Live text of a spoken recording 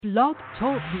Blog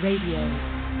Talk Radio.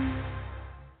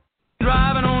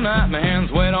 Driving all night, my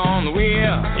hands wet on the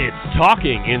wheel. It's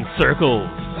Talking in Circles.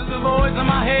 There's a voice in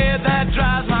my head that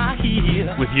drives my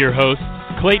heel. With your hosts,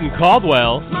 Clayton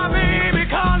Caldwell. My baby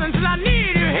calling till I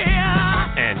need you here.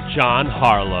 And John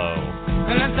Harlow.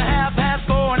 And it's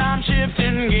 4:30 and I'm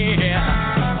shifting gear.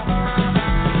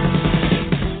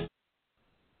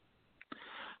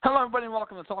 Hello, everybody, and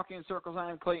welcome to Talking in Circles.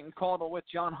 I am Clayton Caldwell with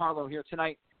John Harlow here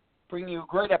tonight, bringing you a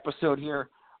great episode here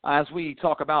as we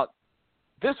talk about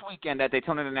this weekend at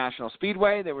Daytona International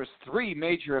Speedway. There was three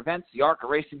major events: the ARCA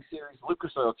Racing Series,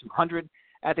 Lucas Oil 200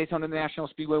 at Daytona International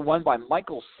Speedway, won by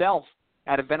Michael Self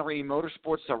at Hendrick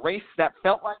Motorsports, a race that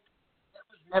felt like it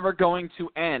was never going to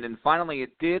end, and finally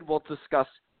it did. We'll discuss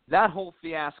that whole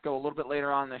fiasco a little bit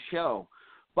later on in the show.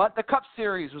 But the Cup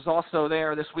Series was also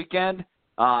there this weekend.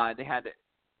 They had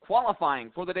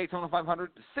qualifying for the Daytona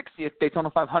 500, the 60th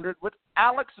Daytona 500, with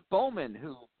Alex Bowman,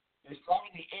 who is driving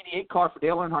the 88 car for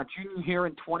Dale Earnhardt Jr. here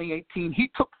in 2018.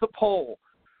 He took the pole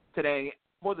today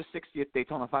for the 60th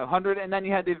Daytona 500, and then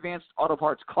you had the Advanced Auto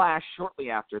Parts Clash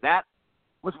shortly after. That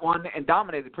was won and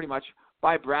dominated pretty much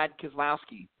by Brad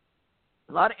Keselowski.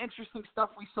 A lot of interesting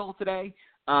stuff we saw today.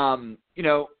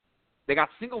 They got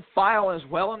single file as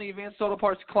well in the Advanced Auto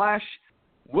Parts Clash.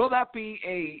 Will that be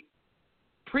a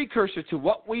precursor to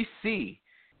what we see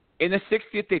in the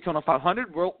 60th Daytona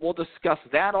 500? We'll discuss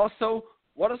that also.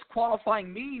 What does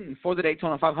qualifying mean for the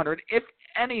Daytona 500, if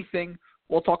anything?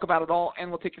 We'll talk about it all, and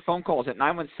we'll take your phone calls at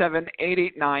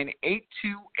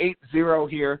 917-889-8280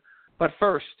 here. But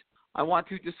first, I want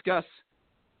to discuss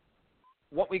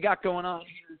what we got going on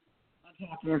here on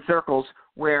Talking in Circles,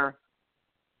 where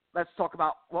let's talk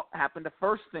about what happened. The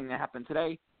first thing that happened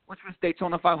today, which was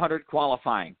Daytona 500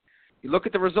 qualifying. You look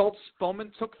at the results.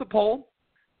 Bowman took the pole.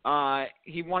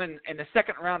 He won in the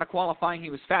second round of qualifying. He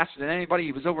was faster than anybody.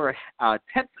 He was over a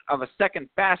tenth of a second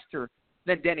faster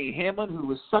than Denny Hamlin, who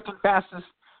was second fastest.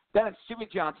 Then it's Jimmy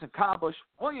Johnson, Kyle Busch,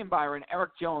 William Byron,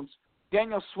 Eric Jones,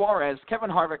 Daniel Suarez,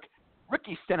 Kevin Harvick,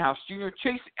 Ricky Stenhouse Jr.,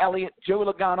 Chase Elliott, Joey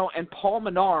Logano, and Paul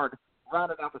Menard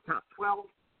rounded out the top 12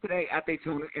 today at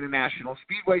Daytona International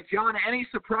Speedway. John, any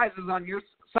surprises on your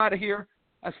side of here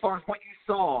as far as what you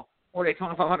saw for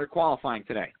Daytona 500 qualifying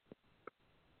today?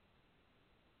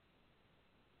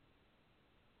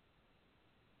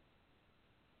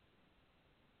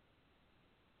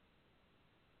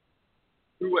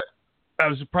 I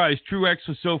was surprised Truex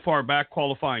was so far back,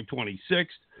 qualifying 26th.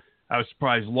 I was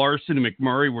surprised Larson and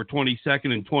McMurray were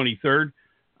 22nd and 23rd.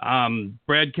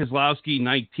 Brad Keselowski,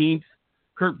 19th.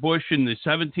 Kurt Busch in the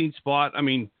 17th spot. I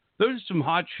mean, those are some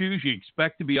hot shoes you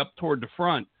expect to be up toward the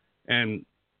front. And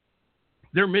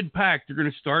they're mid-pack. They're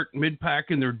going to start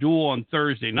mid-pack in their duel on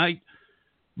Thursday night.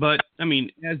 But, I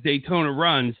mean, as Daytona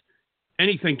runs,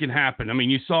 anything can happen. I mean,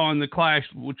 you saw in the Clash,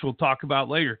 which we'll talk about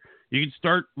later, you could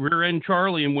start rear-end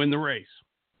Charlie and win the race.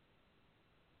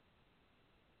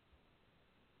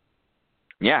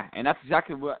 Yeah, and that's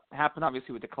exactly what happened,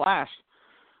 obviously, with the Clash.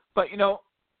 But,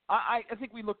 I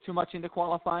think we look too much into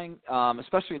qualifying,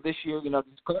 especially this year. These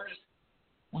cars,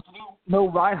 with the no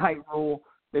ride height rule,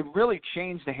 they've really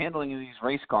changed the handling of these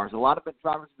race cars. A lot of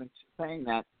drivers have been saying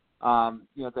that,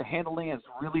 the handling has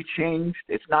really changed.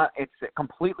 It's a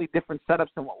completely different setup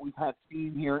than what we've had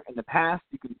seen here in the past.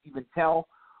 You can even tell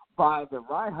by the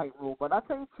ride height rule. But I'll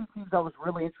tell you two teams I was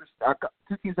really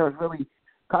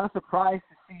kind of surprised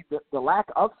to see the lack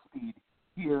of speed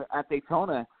here at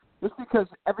Daytona, just because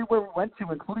everywhere we went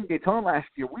to, including Daytona last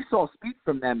year, we saw speed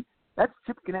from them. That's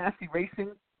Chip Ganassi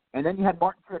Racing, and then you had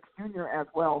Martin Truex Jr. as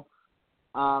well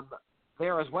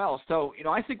there as well. So,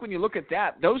 I think when you look at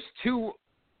that, those two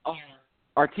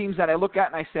are teams that I look at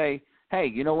and I say, hey,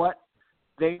 you know what?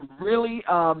 They really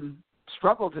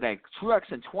struggled today.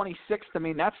 Truex in 26th. I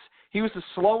mean, he was the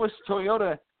slowest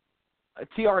Toyota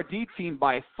TRD team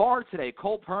by far today.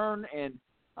 Cole Pearn and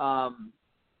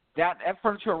that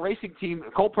Furniture Racing team,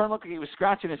 Cole Pearn looked like he was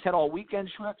scratching his head all weekend.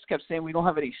 Truex kept saying we don't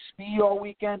have any speed all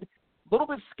weekend. A little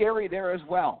bit scary there as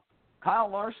well. Kyle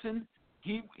Larson,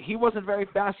 he wasn't very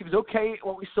fast. He was okay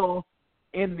what we saw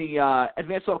in the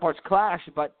Advanced Auto Parts Clash,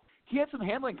 but he had some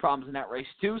handling problems in that race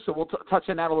too, so we'll touch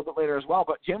on that a little bit later as well.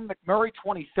 But Jim McMurray,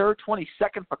 23rd,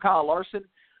 22nd for Kyle Larson.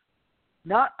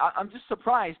 I'm just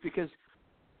surprised because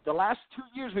the last 2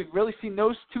 years we've really seen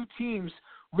those two teams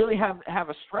really have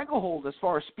a stranglehold as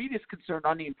far as speed is concerned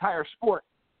on the entire sport.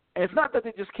 And it's not that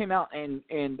they just came out and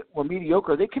were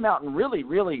mediocre. They came out and really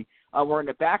were in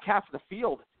the back half of the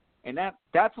field. And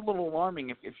that's a little alarming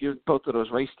if you're both of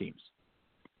those race teams.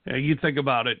 Yeah, you think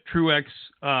about it. Truex,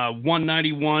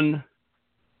 191,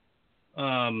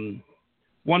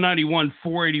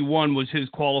 191.481 was his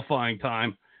qualifying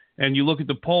time. And you look at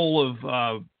the pole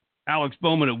of Alex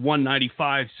Bowman at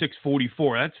 195,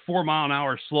 644. That's 4 mile an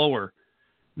hour slower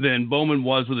than Bowman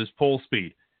was with his pole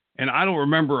speed. And I don't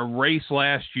remember a race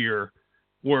last year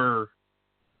where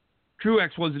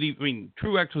Truex wasn't even,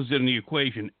 Truex was in the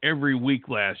equation every week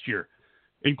last year.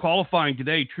 In qualifying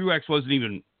today, Truex wasn't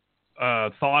even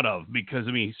thought of because,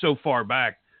 he's so far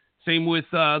back. Same with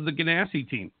the Ganassi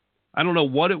team. I don't know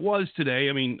what it was today.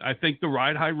 I think the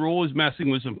ride high rule is messing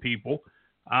with some people.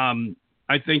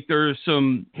 I think there's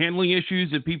some handling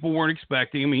issues that people weren't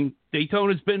expecting.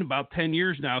 Daytona's been about 10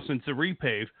 years now since the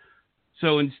repave.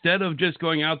 So instead of just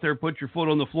going out there, put your foot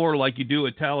on the floor like you do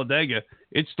at Talladega,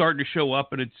 it's starting to show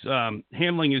up, and its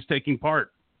handling is taking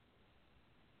part.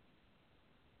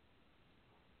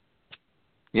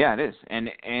 Yeah, it is. And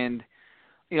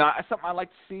something I like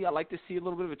to see. I like to see a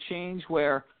little bit of a change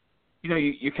where,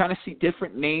 you kind of see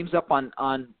different names up in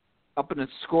the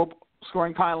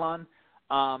scoring pylon.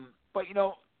 But,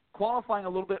 qualifying a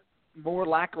little bit more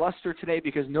lackluster today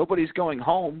because nobody's going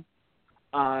home.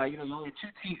 There's only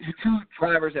two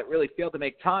drivers that really failed to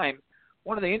make time.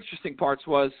 One of the interesting parts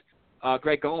was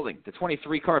Greg Gaulding. The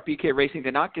 23 car at BK Racing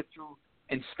did not get through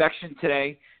inspection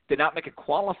today, did not make a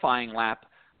qualifying lap.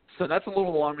 So that's a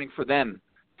little alarming for them,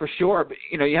 for sure. But,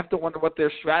 you have to wonder what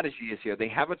their strategy is here. They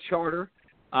have a charter.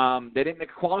 They didn't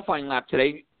make a qualifying lap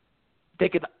today. They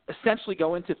could essentially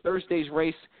go into Thursday's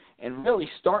race and really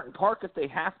start and park if they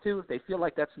have to, if they feel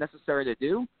like that's necessary to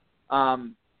do.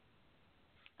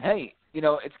 Hey,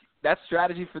 it's that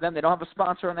strategy for them. They don't have a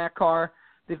sponsor on that car.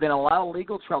 They've been in a lot of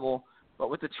legal trouble, but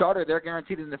with the charter, they're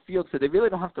guaranteed in the field, so they really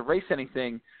don't have to race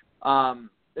anything.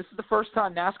 This is the first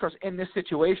time NASCAR's in this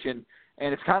situation,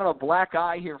 and it's kind of a black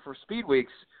eye here for Speed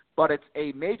Weeks, but it's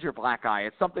a major black eye.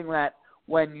 It's something that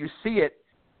when you see it,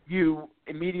 you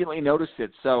immediately notice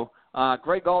it. So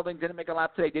Greg Gaulding didn't make a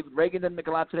lap today. David Reagan didn't make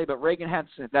a lap today, but Reagan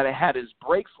had his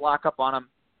brakes lock up on him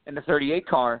in the 38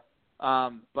 car.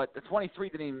 But the 23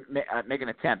 didn't even make an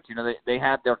attempt. They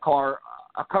had their car,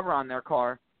 a cover on their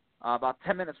car about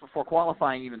 10 minutes before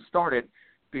qualifying even started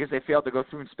because they failed to go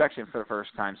through inspection for the first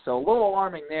time. So a little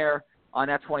alarming there on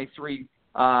that 23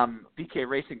 BK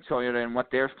Racing Toyota and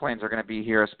what their plans are going to be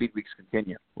here as Speed Weeks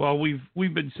continue. Well,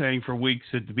 we've been saying for weeks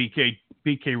that the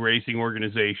BK Racing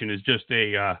organization is just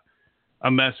a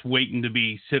mess waiting to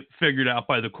be figured out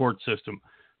by the court system.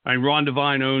 Ron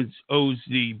Devine owes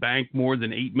the bank more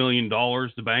than $8 million.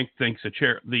 The bank thinks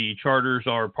the charters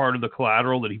are part of the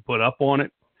collateral that he put up on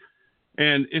it.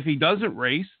 And if he doesn't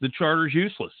race, the charter's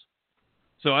useless.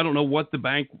 So I don't know what the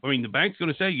bank's going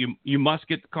to say you must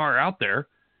get the car out there,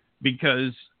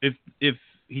 because if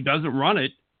he doesn't run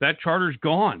it, that charter's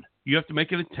gone. You have to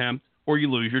make an attempt or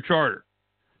you lose your charter.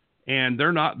 And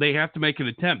they have to make an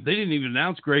attempt. They didn't even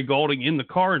announce Greg Gaulding in the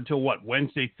car until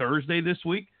Wednesday, Thursday this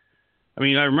week. I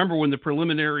remember when the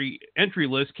preliminary entry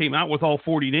list came out with all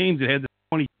 40 names, it had the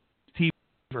 20 teams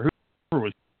for whoever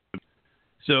was.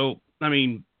 So,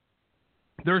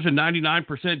 there's a 99%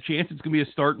 chance it's going to be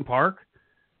a start and park.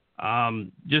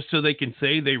 Just so they can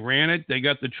say they ran it. They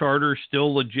got the charter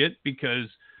still legit because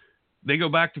they go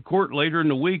back to court later in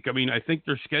the week. I think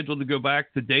they're scheduled to go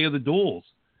back the day of the duels.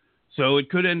 So it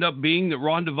could end up being that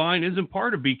Ron Devine isn't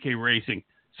part of BK Racing.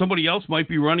 Somebody else might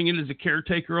be running it as a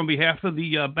caretaker on behalf of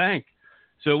the bank.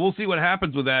 So we'll see what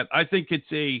happens with that. I think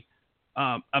it's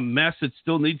a mess that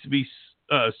still needs to be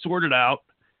sorted out,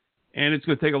 and it's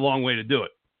going to take a long way to do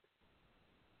it.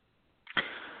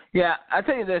 Yeah, I'll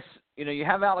tell you this. You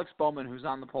have Alex Bowman, who's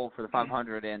on the pole for the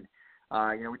 500, and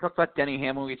we talked about Denny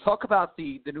Hamlin. We talk about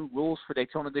the new rules for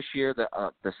Daytona this year,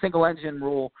 the single engine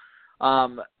rule.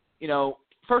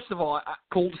 First of all,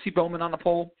 cool to see Bowman on the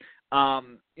pole.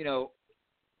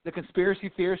 The conspiracy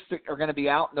theorists are going to be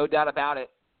out, no doubt about it,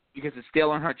 because it's Dale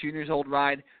Earnhardt Jr.'s old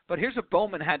ride. But here's what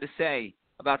Bowman had to say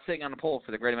about sitting on the pole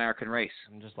for the Great American Race.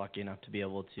 I'm just lucky enough to be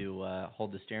able to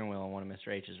hold the steering wheel on one of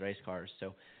Mr. H's race cars.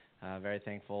 So very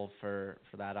thankful for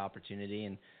that opportunity.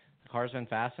 And the car's been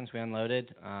fast since we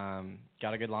unloaded.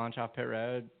 Got a good launch off pit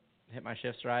road, hit my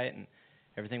shifts right, and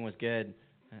everything was good.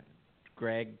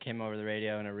 Greg came over the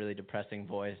radio in a really depressing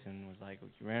voice and was like,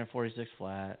 "You ran a 46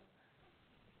 flat.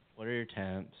 What are your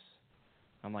temps?"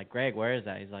 I'm like, "Greg, where is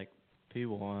that?" He's like,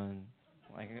 "P1.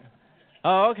 I'm like,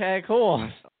 oh, okay, cool.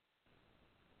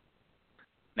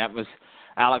 That was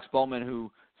Alex Bowman,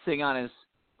 who sitting on his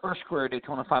first career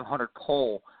Daytona 500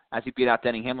 pole as he beat out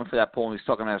Denny Hamlin for that pole, and he's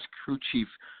talking about his crew chief,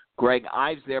 Greg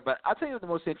Ives, there. But I'll tell you the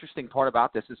most interesting part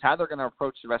about this is how they're going to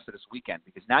approach the rest of this weekend,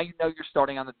 because now you're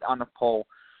starting on the pole.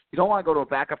 You don't want to go to a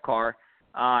backup car.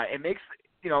 It makes,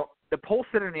 the pole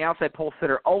sitter and the outside pole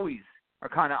sitter always are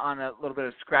kind of on a little bit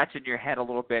of scratching your head a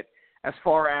little bit as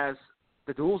far as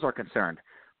the duels are concerned.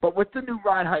 But with the new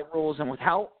ride height rules and with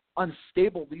how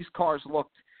unstable these cars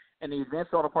looked in the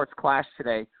Advanced Auto Parts Clash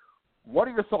today, what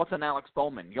are your thoughts on Alex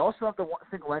Bowman? You also have the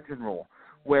single engine rule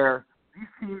where these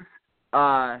teams,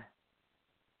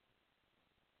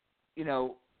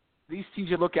 these teams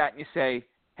you look at and you say,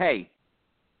 hey,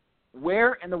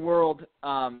 where in the world,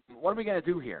 what are we going to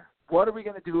do here? What are we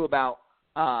going to do about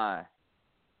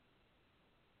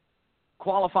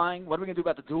qualifying? What are we going to do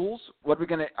about the duels? How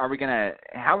are we going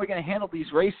to handle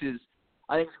these races?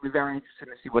 I think it's going to be very interesting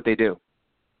to see what they do.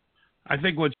 I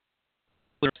think what's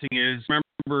interesting is,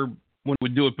 remember when we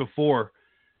would do it before,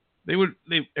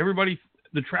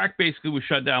 the track basically was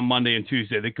shut down Monday and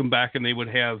Tuesday. They'd come back and they would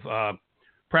have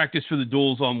practice for the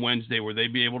duels on Wednesday where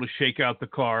they'd be able to shake out the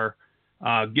car,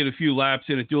 get a few laps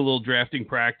in it, do a little drafting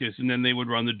practice, and then they would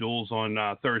run the duels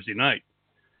on Thursday night.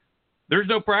 There's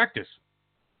no practice.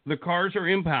 The cars are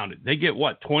impounded. They get,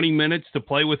 20 minutes to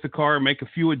play with the car and make a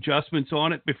few adjustments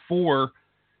on it before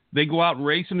they go out and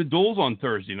race in the duels on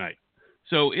Thursday night.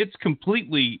 So it's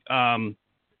completely,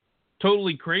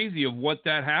 totally crazy of what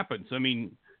that happens. I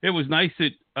mean, it was nice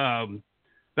that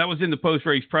that was in the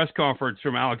post-race press conference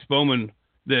from Alex Bowman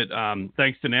that,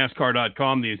 thanks to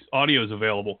NASCAR.com, the audio is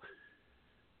available.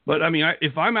 But, I mean,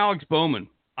 if I'm Alex Bowman,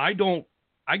 I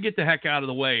get the heck out of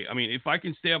the way. I mean, if I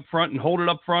can stay up front and hold it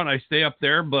up front, I stay up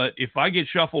there. But if I get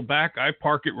shuffled back, I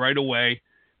park it right away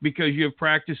because you have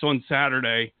practice on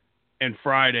Saturday and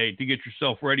Friday to get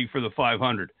yourself ready for the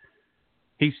 500.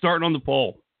 He's starting on the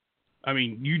pole. I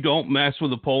mean, you don't mess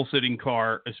with a pole-sitting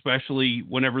car, especially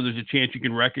whenever there's a chance you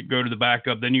can wreck it, go to the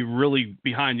backup. Then you're really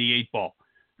behind the 8-ball.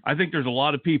 I think there's a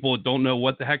lot of people that don't know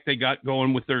what the heck they got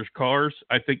going with their cars.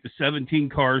 I think the 17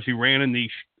 cars who ran in the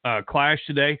Clash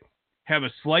today have a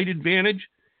slight advantage,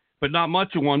 but not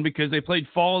much of one because they played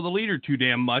follow the leader too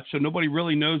damn much, so nobody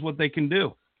really knows what they can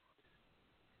do.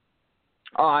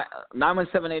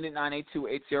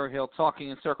 917-889-8280 Hill,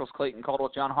 Talking in Circles, Clayton Caldwell,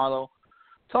 John Harlow.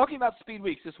 Talking about Speed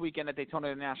Weeks this weekend at Daytona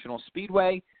International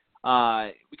Speedway.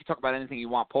 We can talk about anything you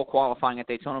want. Pole qualifying at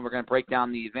Daytona. We're going to break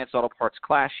down the Advanced Auto Parts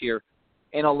Clash here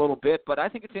in a little bit, but I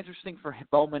think it's interesting for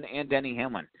Bowman and Denny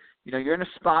Hamlin. You're in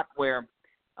a spot where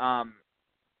how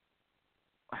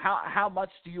much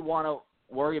do you want to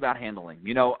worry about handling?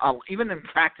 Even in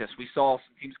practice, we saw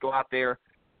some teams go out there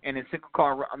and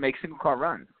make single car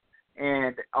runs,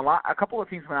 and a couple of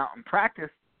teams went out in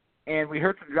practice, and we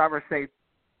heard some drivers say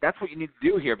that's what you need to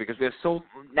do here because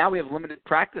now we have limited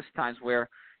practice times where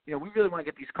we really want to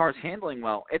get these cars handling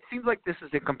well. It seems like this is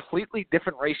a completely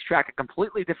different racetrack, a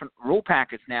completely different rule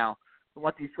package now than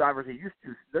what these drivers are used to.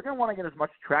 So they're going to want to get as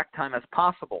much track time as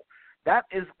possible. That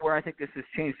is where I think this has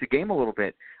changed the game a little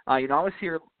bit. I was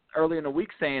here early in the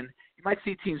week saying you might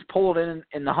see teams pull it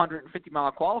in the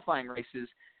 150-mile qualifying races,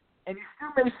 and you still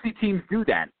may see teams do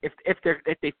that if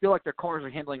they feel like their cars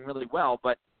are handling really well.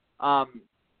 But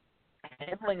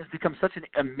handling has become such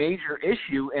a major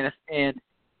issue, and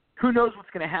who knows what's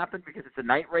going to happen because it's a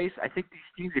night race. I think these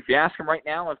teams, if you ask them right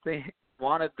now if they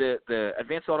wanted the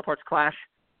Advanced Auto Parts Clash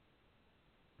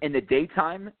in the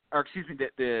daytime,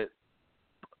 the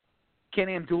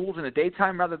Can-Am duels in the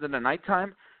daytime rather than the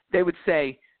nighttime, they would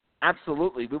say,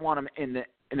 absolutely, we want them in the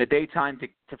daytime to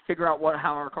figure out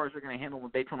how our cars are going to handle the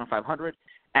Daytona 500.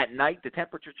 At night, the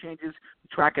temperature changes, the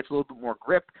track gets a little bit more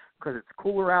grip because it's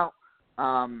cooler out.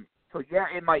 So, yeah,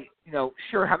 it might,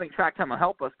 sure, having track time will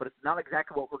help us, but it's not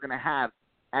exactly what we're going to have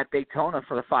at Daytona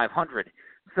for the 500.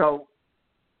 So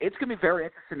it's going to be very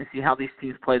interesting to see how these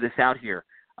teams play this out here.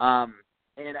 And,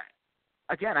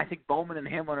 again, I think Bowman and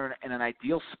Hamlin are in an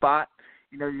ideal spot.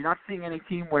 You're not seeing any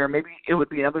team where maybe it would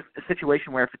be another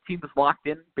situation where if a team is locked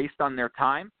in based on their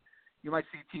time, you might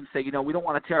see a team say, we don't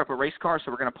want to tear up a race car, so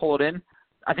we're going to pull it in.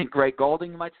 I think Greg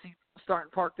Golding you might see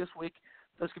starting park this week.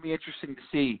 So it's going to be interesting to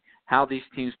see how these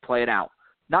teams play it out.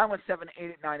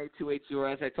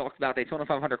 917-889-8280, as I talked about, Daytona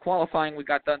 500 qualifying we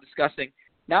got done discussing.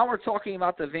 Now we're talking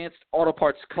about the Advanced Auto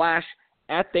Parts Clash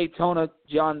at Daytona,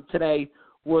 John, today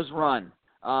was run.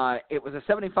 It was a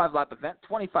 75-lap event,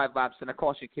 25 laps, and a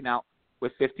caution came out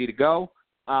with 50 to go.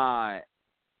 One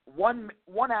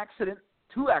accident,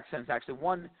 two accidents actually,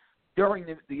 one during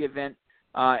the event,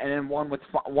 and then one with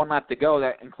 1 lap to go.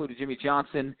 That included Jimmy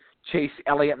Johnson, Chase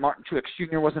Elliott, Martin Truex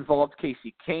Jr. was involved,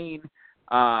 Casey Kane,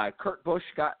 Kurt Busch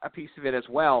got a piece of it as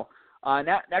well.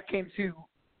 That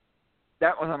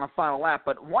was on the final lap.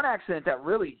 But one accident that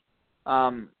really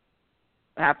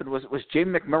happened was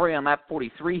Jamie McMurray on lap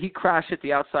 43. He crashed at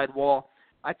the outside wall.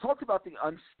 I talked about the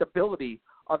instability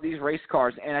of these race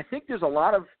cars, and I think there's a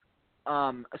lot of,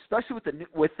 especially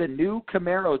with the new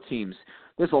Camaro teams,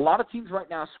 there's a lot of teams right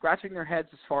now scratching their heads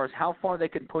as far as how far they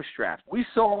can push draft. We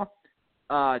saw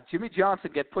Jimmy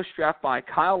Johnson get push draft by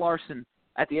Kyle Larson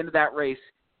at the end of that race,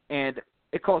 and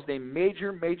it caused a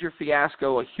major, major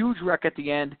fiasco, a huge wreck at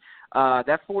the end.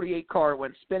 That 48 car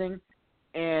went spinning,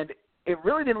 and it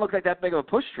really didn't look like that big of a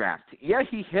push draft. Yeah,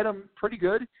 he hit him pretty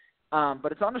good,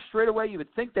 but it's on the straightaway. You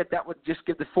would think that would just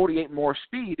give the 48 more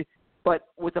speed, but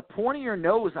with a pointier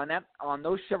nose on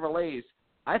those Chevrolets,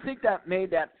 I think that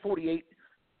made that 48,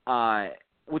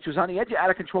 which was on the edge of out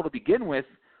of control to begin with,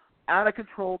 out of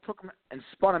control, took him and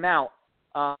spun him out.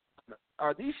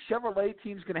 Are these Chevrolet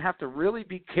teams going to have to really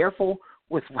be careful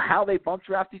with how they bump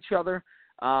draft each other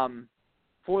for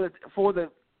the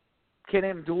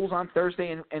Can-Am duels on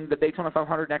Thursday and the Daytona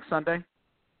 500 next Sunday?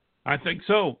 I think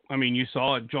so. I mean, you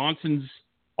saw it. Johnson's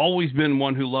always been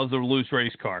one who loves a loose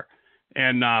race car.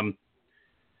 And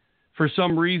for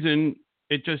some reason,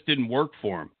 it just didn't work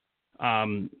for him.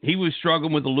 He was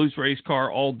struggling with the loose race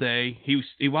car all day.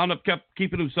 He wound up kept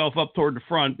keeping himself up toward the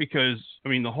front because, I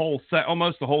mean,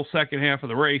 almost the whole second half of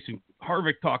the race, and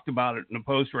Harvick talked about it in the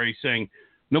post-race saying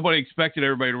nobody expected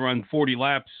everybody to run 40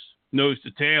 laps nose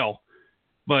to tail,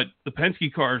 but the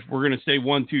Penske cars were going to stay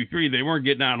 1, 2, 3. They weren't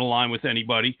getting out of line with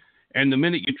anybody. And the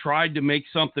minute you tried to make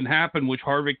something happen, which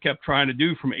Harvick kept trying to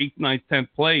do from 8th, 9th, 10th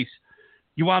place,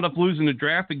 you wound up losing the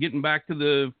draft and getting back to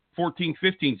the 14th,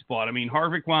 15th spot. I mean,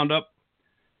 Harvick wound up,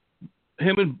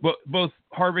 him and both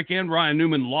Harvick and Ryan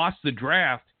Newman lost the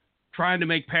draft trying to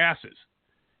make passes.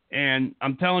 And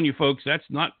I'm telling you, folks, that's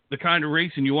not the kind of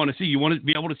racing you want to see. You want to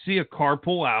be able to see a car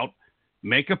pull out,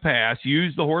 make a pass,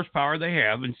 use the horsepower they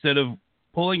have instead of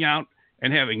pulling out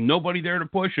and having nobody there to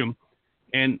push them,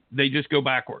 and they just go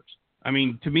backwards. I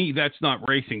mean, to me, that's not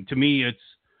racing. To me, it's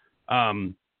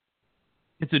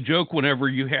a joke whenever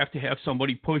you have to have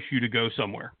somebody push you to go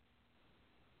somewhere.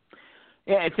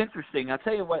 Yeah, it's interesting. I'll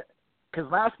tell you what,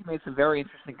 Keselowski made some very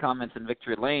interesting comments in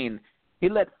Victory Lane. He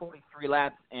led 43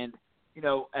 laps, and, you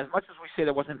know, as much as we say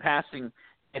there wasn't passing,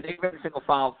 and they ran single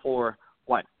file for,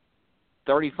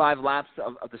 35 laps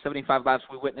of the 75 laps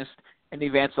we witnessed in the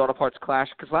Advanced Auto Parts Clash.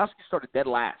 Keselowski started dead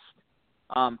last.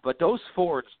 But those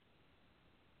Fords,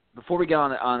 before we get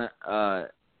on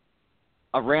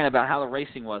a rant about how the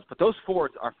racing was, but those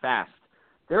Fords are fast.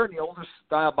 They're in the older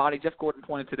style body. Jeff Gordon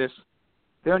pointed to this.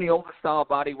 They're in the older style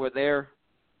body where they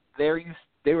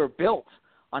were built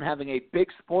on having a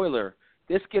big spoiler.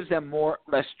 This gives them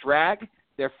less drag.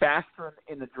 They're faster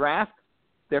in the draft.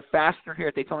 They're faster here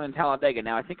at Daytona and Talladega.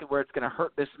 Now, I think where it's going to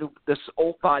hurt this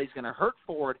old body's going to hurt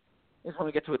Ford is when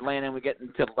we get to Atlanta and we get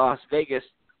into Las Vegas,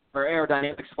 where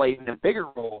aerodynamics play even a bigger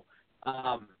role,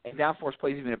 and downforce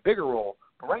plays even a bigger role.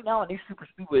 But right now in these super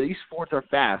speedway, these Fords are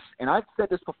fast. And I've said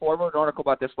this before. I wrote an article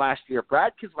about this last year.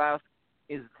 Brad Keselowski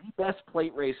is the best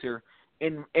plate racer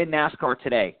in NASCAR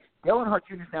today. Dale Earnhardt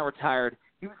Jr. is now retired.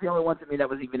 He was the only one to me that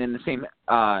was even in the same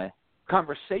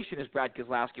conversation as Brad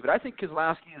Keselowski. But I think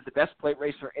Keselowski is the best plate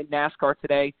racer in NASCAR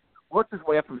today. Worked his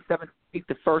way up from 17th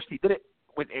to 1st. He did it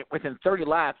within 30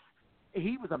 laps.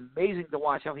 He was amazing to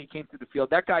watch how he came through the field.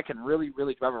 That guy can really,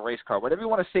 really drive a race car. Whatever you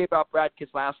want to say about Brad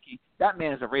Keselowski, that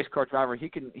man is a race car driver. He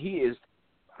is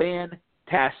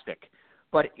fantastic.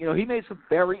 But, you know, he made some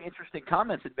very interesting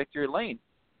comments in Victory Lane.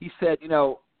 He said, you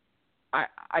know,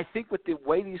 I think with the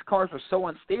way these cars were so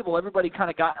unstable, everybody kind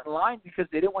of got in line because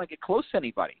they didn't want to get close to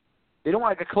anybody. They don't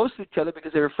want to get close to each other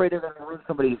because they were afraid they're going to ruin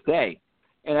somebody's day.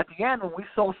 And at the end, when we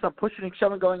saw some pushing and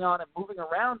shoving going on and moving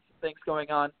around things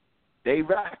going on, they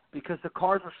wrecked because the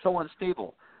cars were so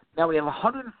unstable. Now we have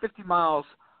 150 miles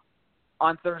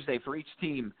on Thursday for each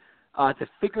team to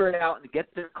figure it out and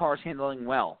get their cars handling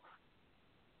well.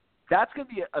 That's going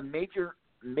to be a major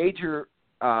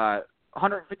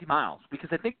 150 miles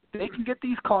because I think they can get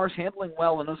these cars handling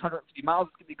well in those 150 miles.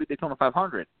 It's going to be a good Daytona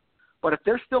 500. But if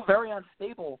they're still very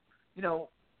unstable, you know,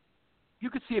 you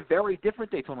could see a very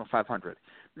different Daytona 500.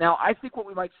 Now, I think what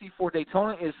we might see for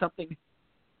Daytona is something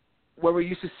where we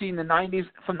used to see in the 90s,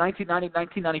 from 1990 to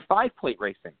 1995 plate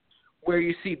racing, where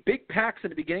you see big packs at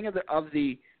the beginning of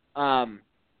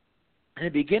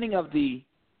the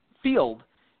field,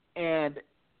 and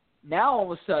now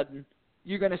all of a sudden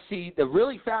you're going to see the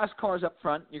really fast cars up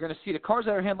front. You're going to see the cars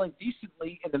that are handling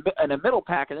decently in the middle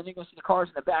pack, and then you're going to see the cars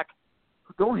in the back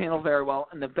who don't handle very well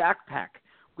in the back pack.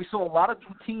 We saw a lot of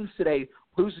teams today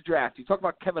lose the draft. You talk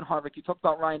about Kevin Harvick. You talk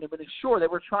about Ryan Newman. And sure, they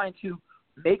were trying to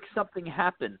make something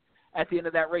happen at the end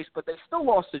of that race, but they still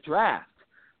lost the draft.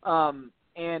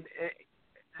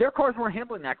 Their cars weren't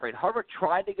handling that great. Harvick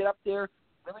tried to get up there,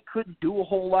 really couldn't do a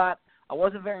whole lot. I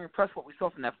wasn't very impressed what we saw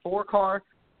from that 4 car.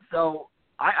 So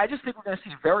I just think we're going to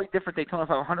see a very different Daytona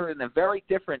 500 and a very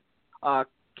different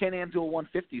Can-Am Dual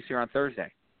 150s here on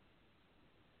Thursday.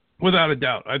 Without a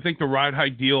doubt. I think the ride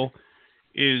height deal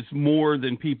is more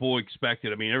than people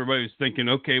expected. I mean, everybody was thinking,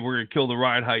 okay, we're going to kill the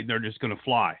ride height and they're just going to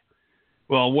fly.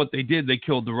 Well, what they did, they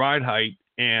killed the ride height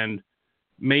and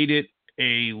made it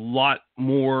a lot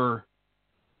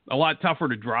tougher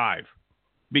to drive,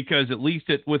 because at least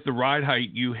with the ride height,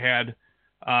 you had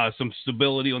some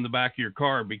stability on the back of your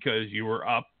car because you were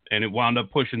up and it wound up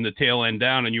pushing the tail end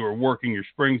down and you were working your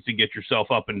springs to get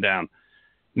yourself up and down.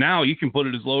 Now you can put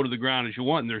it as low to the ground as you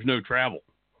want and there's no travel.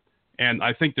 And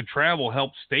I think the travel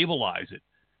helps stabilize it.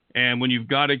 And when you've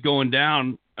got it going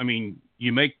down, I mean,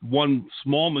 you make one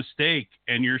small mistake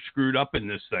and you're screwed up in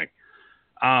this thing.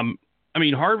 I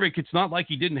mean, Harvick, it's not like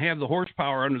he didn't have the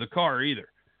horsepower under the car either.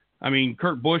 I mean,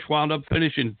 Kurt Busch wound up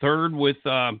finishing third with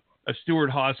a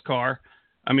Stewart-Haas car.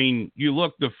 I mean, you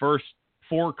look, the first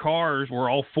 4 cars were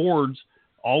all Fords,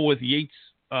 all with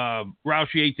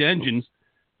Roush Yates engines.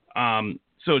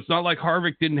 So it's not like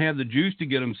Harvick didn't have the juice to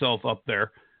get himself up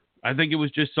there. I think it was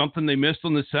just something they missed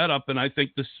on the setup, and I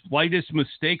think the slightest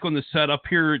mistake on the setup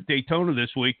here at Daytona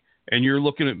this week, and you're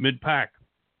looking at mid-pack.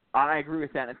 I agree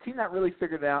with that. And a team that really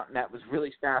figured it out and that was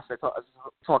really fast, I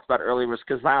talked about earlier, was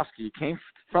Keselowski. He came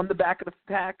from the back of the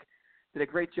pack, did a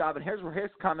great job. And here's his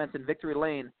comments in victory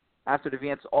lane after the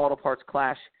Advanced Auto Parts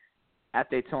clash at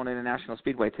Daytona International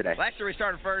Speedway today. Last year we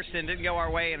started first and didn't go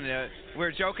our way, and we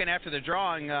were joking after the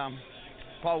drawing.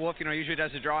 Paul Wolf, usually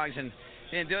does the drawings, and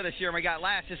he didn't do it this year, and we got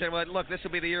last. He said, well, look, this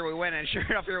will be the year we win, and sure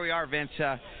enough, here we are, Vince.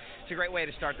 It's a great way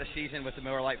to start the season with the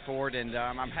Miller Lite Ford, and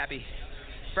I'm happy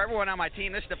for everyone on my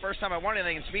team. This is the first time I won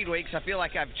anything in Speed Weeks. I feel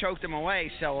like I've choked them away,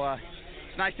 so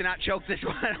it's nice to not choke this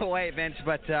one away, Vince,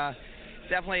 but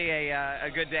definitely a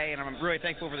good day, and I'm really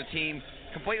thankful for the team.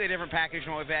 Completely different package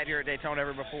than what we've had here at Daytona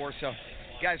ever before, so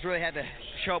you guys really had to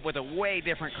show up with a way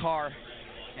different car,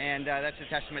 and that's a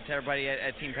testament to everybody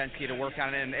at Team Penske to work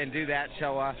on it and do that.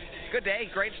 So good day,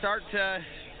 great start to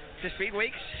Speed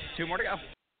Weeks. 2 more to go.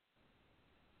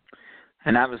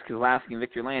 And that was Keselowski in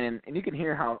victory lane, and you can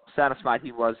hear how satisfied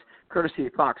he was, courtesy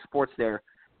of Fox Sports there.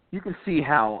 You can see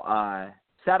how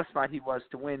satisfied he was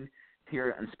to win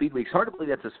here in Speed Weeks. Hard to believe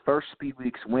that's his first Speed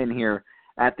Weeks win here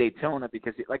at Daytona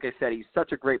because, like I said, he's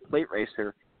such a great plate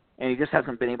racer, and he just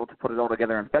hasn't been able to put it all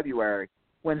together in February.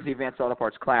 Wins the Advanced Auto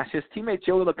Parts clash. His teammate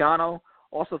Joey Logano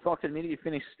also thought to the media he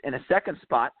finished in a second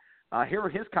spot. Here were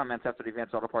his comments after the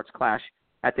Advanced Auto Parts clash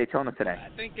at Daytona today.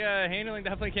 I think handling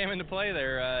definitely came into play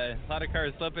there. A lot of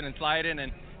cars slipping and sliding,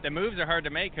 and the moves are hard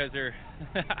to make because they're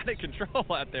out of control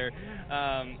out there.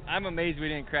 I'm amazed we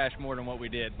didn't crash more than what we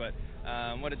did, but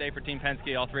what a day for Team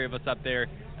Penske, all 3 of us up there.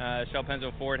 Shell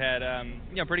Pennzoil Ford had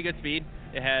pretty good speed.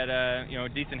 It had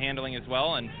decent handling as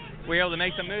well, and we were able to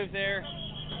make some moves there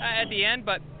at the end,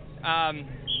 but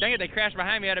dang it, they crashed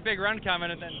behind me. Had a big run coming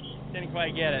and then didn't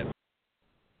quite get it.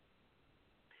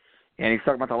 And he's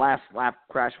talking about the last lap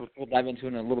crash, which we'll dive into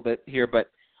in a little bit here. But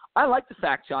I like the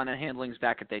fact, John, that handling's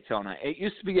back at Daytona. It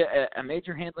used to be a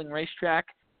major handling racetrack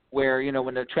where,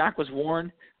 when the track was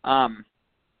worn,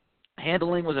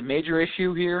 handling was a major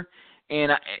issue here.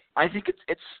 And I think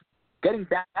it's getting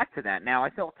back to that now. I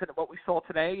felt that what we saw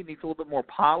today needs a little bit more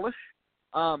polish.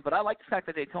 But I like the fact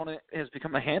that Daytona has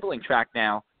become a handling track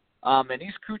now. And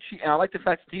I like the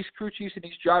fact that these crew chiefs and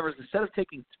these drivers, instead of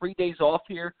taking 3 days off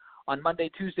here on Monday,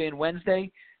 Tuesday, and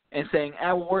Wednesday and saying,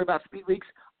 we'll worry about Speed Weeks,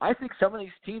 I think some of these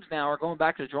teams now are going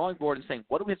back to the drawing board and saying,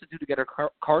 what do we have to do to get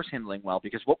our cars handling well?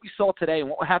 Because what we saw today and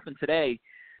what happened today,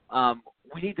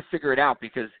 we need to figure it out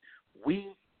because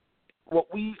what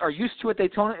we are used to at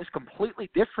Daytona is completely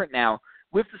different now.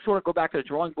 We have to sort of go back to the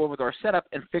drawing board with our setup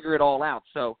and figure it all out.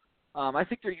 So I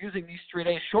think they're using these 3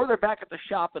 days. Sure, they're back at the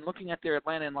shop and looking at their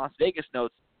Atlanta and Las Vegas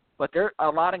notes, but they're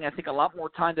allotting, I think, a lot more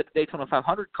time to the Daytona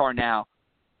 500 car now.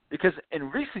 Because in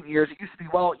recent years, it used to be,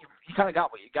 you kind of got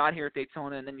what you got here at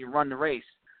Daytona, and then you run the race.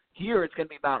 Here, it's going to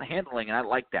be about handling, and I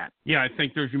like that. Yeah, I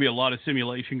think there's going to be a lot of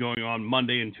simulation going on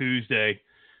Monday and Tuesday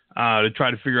to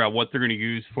try to figure out what they're going to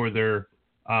use for their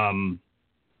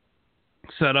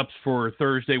setups for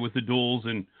Thursday with the duels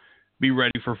and be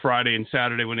ready for Friday and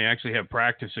Saturday when they actually have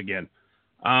practice again.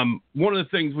 One of the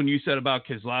things when you said about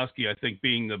Keselowski, I think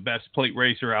being the best plate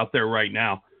racer out there right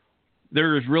now,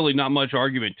 there is really not much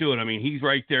argument to it. I mean, he's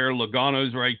right there.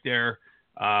 Logano's right there.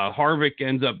 Harvick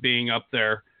ends up being up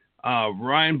there.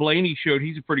 Ryan Blaney showed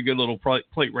he's a pretty good little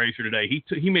plate racer today.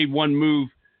 He made one move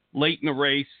late in the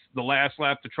race, the last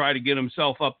lap, to try to get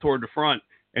himself up toward the front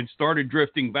and started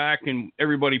drifting back, and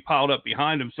everybody piled up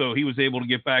behind him, so he was able to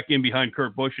get back in behind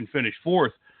Kurt Busch and finish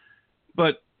 4th.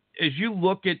 But as you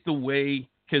look at the way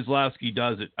Keselowski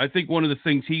does it, I think one of the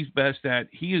things he's best at,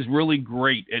 he is really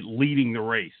great at leading the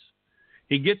race.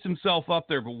 He gets himself up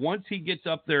there, but once he gets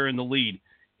up there in the lead,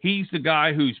 he's the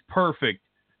guy who's perfect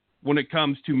when it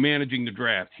comes to managing the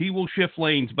draft. He will shift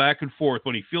lanes back and forth.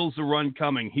 When he feels the run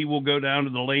coming, he will go down to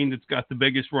the lane that's got the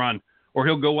biggest run, or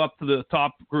he'll go up to the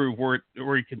top groove where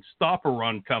he can stop a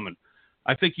run coming.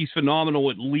 I think he's phenomenal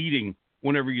at leading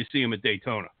whenever you see him at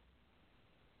Daytona.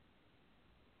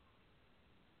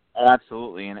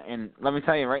 Absolutely. And let me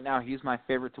tell you right now, he's my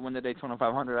favorite to win the Daytona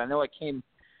 500. I know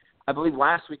I believe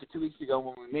last week or 2 weeks ago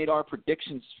when we made our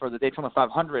predictions for the Daytona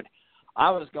 500, I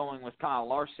was going with Kyle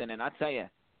Larson. And I tell you,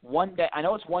 one day, I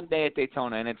know it's one day at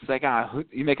Daytona, and it's like,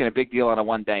 you're making a big deal out of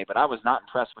one day, but I was not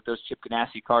impressed with those Chip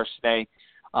Ganassi cars today.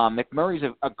 McMurray's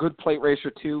a good plate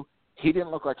racer, too. He didn't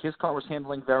look like his car was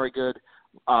handling very good.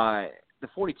 The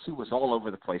 42 was all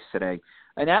over the place today.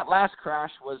 And that last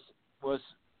crash was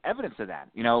evidence of that.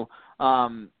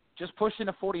 Just pushing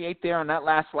a 48 there on that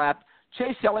last lap.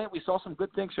 Chase Elliott, we saw some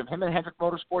good things from him and Hendrick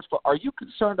Motorsports, but are you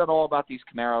concerned at all about these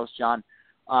Camaros, John?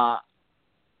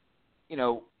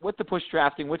 With the push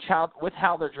drafting, with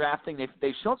how they're drafting,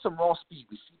 they've shown some raw speed.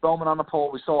 We see Bowman on the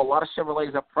pole. We saw a lot of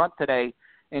Chevrolets up front today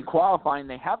in qualifying.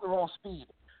 They have the raw speed,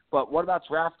 but what about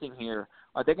drafting here?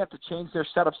 Are they going to have to change their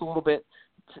setups a little bit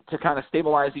to kind of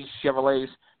stabilize these Chevrolets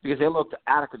because they looked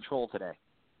out of control today?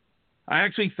 I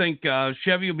actually think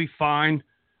Chevy will be fine.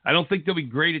 I don't think they'll be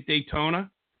great at Daytona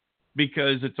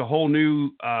because it's a whole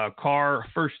new car,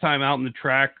 first time out in the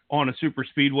track on a super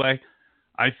speedway.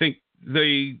 I think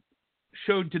they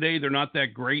showed today they're not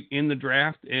that great in the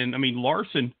draft. And,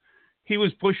 Larson, he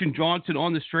was pushing Johnson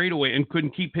on the straightaway and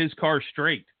couldn't keep his car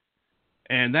straight.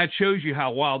 And that shows you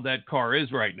how wild that car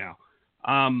is right now.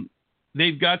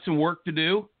 They've got some work to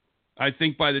do. I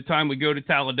think by the time we go to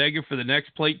Talladega for the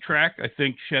next plate track, I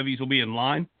think Chevys will be in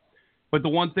line. But the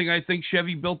one thing I think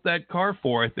Chevy built that car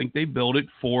for, I think they built it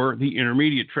for the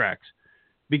intermediate tracks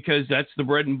because that's the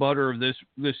bread and butter of this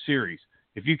series.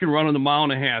 If you can run on the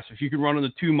 1.5 miles, if you can run on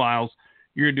the 2 miles,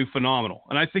 you're going to do phenomenal.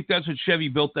 And I think that's what Chevy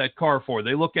built that car for.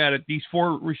 They look at it, these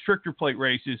 4 restrictor plate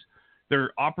races,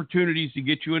 they're opportunities to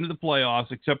get you into the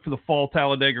playoffs, except for the fall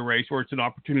Talladega race where it's an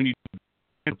opportunity to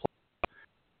win the playoffs.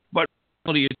 But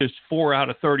really it's just 4 out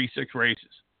of 36 races.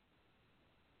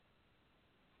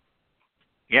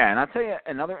 Yeah, and I'll tell you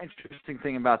another interesting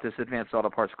thing about this Advanced Auto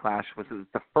Parts Clash was it was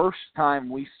the first time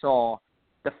we saw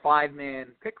the 5-man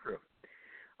pit crew.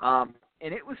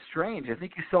 And it was strange. I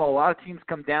think you saw a lot of teams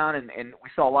come down, and we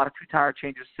saw a lot of 2-tire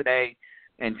changes today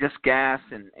and just gas,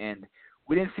 and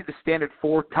we didn't see the standard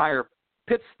 4-tire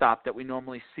pit stop that we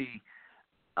normally see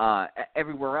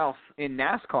everywhere else in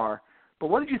NASCAR. But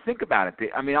what did you think about it?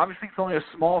 Obviously it's only a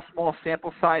small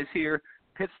sample size here.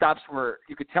 Pit stops where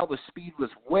you could tell the speed was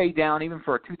way down, even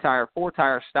for a 2-tire,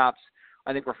 4-tire stops.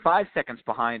 I think we're 5 seconds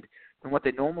behind than what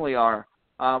they normally are.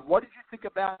 What did you think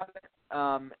about it,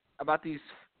 about this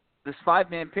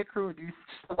 5-man pit crew? Do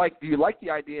you like the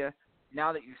idea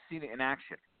now that you've seen it in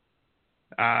action?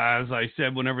 As I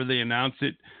said, whenever they announce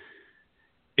it,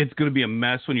 it's going to be a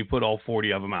mess when you put all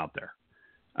 40 of them out there.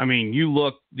 You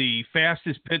look, the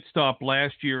fastest pit stop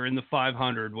last year in the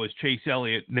 500 was Chase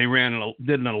Elliott. They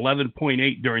did an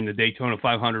 11.8 during the Daytona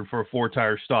 500 for a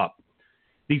 4-tire stop.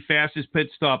 The fastest pit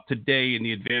stop today in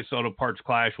the Advanced Auto Parts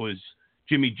Clash was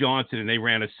Jimmy Johnson, and they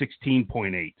ran a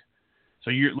 16.8. So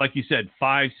you're, like you said,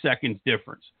 5 seconds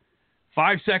difference.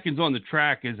 5 seconds on the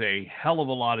track is a hell of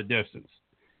a lot of distance.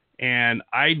 And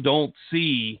I don't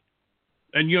see,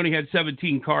 and you only had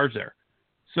 17 cars there.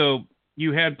 So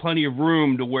you had plenty of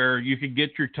room to where you could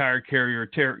get your tire carrier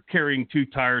carrying 2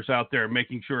 tires out there,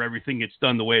 making sure everything gets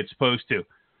done the way it's supposed to.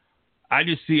 I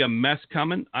just see a mess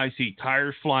coming. I see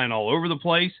tires flying all over the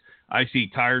place. I see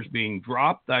tires being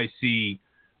dropped. I see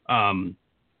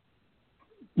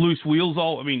loose wheels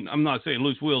I'm not saying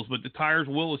loose wheels, but the tires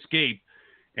will escape,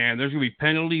 and there's going to be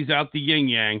penalties out the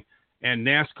yin-yang, and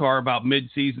NASCAR about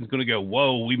mid-season is going to go,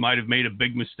 whoa, we might have made a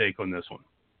big mistake on this one.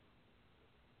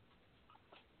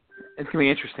 It's going to be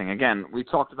interesting. Again, we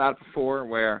talked about it before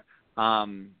where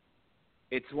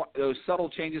it's those subtle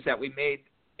changes that we made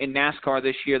in NASCAR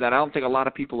this year that I don't think a lot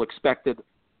of people expected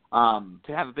to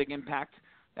have a big impact.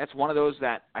 That's one of those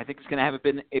that I think is going to have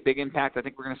a big impact. I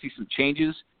think we're going to see some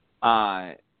changes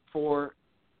for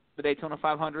the Daytona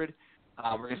 500.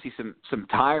 We're going to see some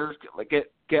tires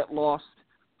get lost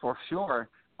for sure.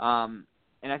 And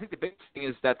I think the big thing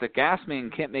is that the gas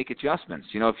man can't make adjustments.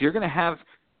 If you're going to have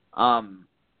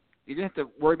you're going to have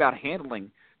to worry about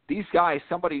handling these guys.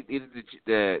 Somebody, either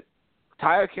the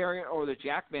tire carrier or the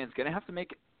jack man, is going to have to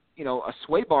make a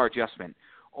sway bar adjustment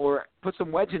or put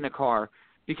some wedge in the car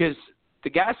because the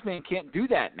gas man can't do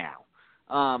that now,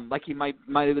 like he might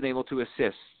have been able to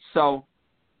assist. So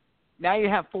now you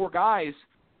have 4 guys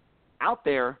out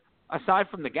there aside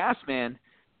from the gas man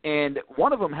and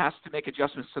one of them has to make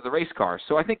adjustments to the race car.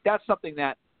 So I think that's something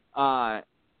that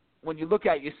when you look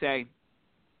at, you say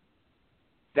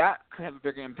that could have a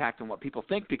bigger impact on what people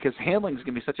think, because handling is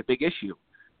going to be such a big issue.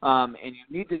 And you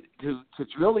need to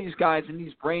drill these guys in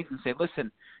these brains and say,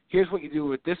 listen, here's what you do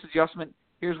with this adjustment.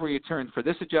 Here's where you turn for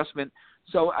this adjustment.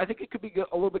 So I think it could be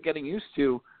a little bit getting used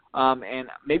to, and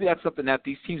maybe that's something that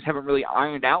these teams haven't really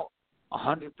ironed out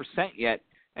 100% yet,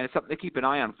 and it's something to keep an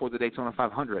eye on for the Daytona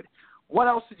 500. What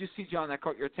else did you see, John, that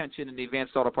caught your attention in the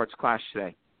Advanced Auto Parts Clash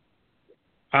today?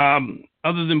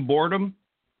 Other than boredom,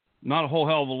 not a whole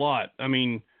hell of a lot. I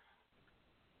mean,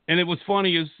 and it was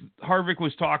funny as Harvick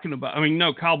was talking about,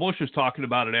 Kyle Busch was talking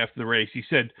about it after the race. He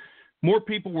said more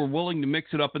people were willing to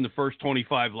mix it up in the first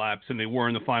 25 laps than they were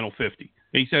in the final 50.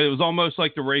 He said it was almost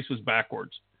like the race was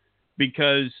backwards,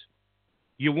 because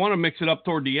you want to mix it up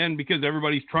toward the end because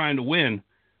everybody's trying to win.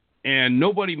 And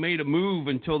nobody made a move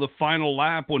until the final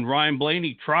lap when Ryan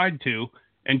Blaney tried to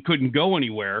and couldn't go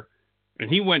anywhere. And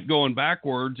he went going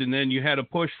backwards, and then you had a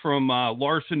push from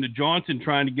Larson to Johnson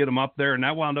trying to get him up there, and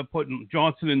that wound up putting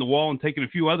Johnson in the wall and taking a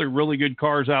few other really good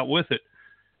cars out with it.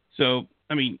 So,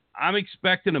 I'm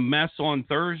expecting a mess on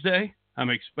Thursday.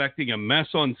 I'm expecting a mess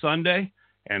on Sunday,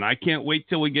 and I can't wait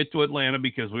till we get to Atlanta,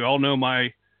 because we all know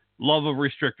my love of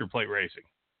restrictor plate racing.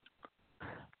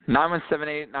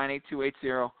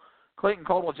 917-898-2880. Clayton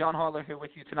Caldwell, John Harler here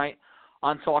with you tonight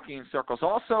on Talking in Circles.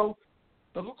 Also,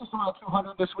 the Lucas Oil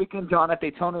 200 this weekend, John, at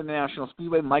Daytona International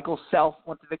Speedway. Michael Self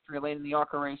went to victory lane in the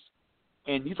ARCA race.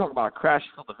 And you talk about a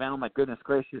crash-filled event, oh my goodness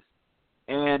gracious.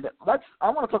 And I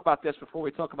want to talk about this before we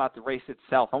talk about the race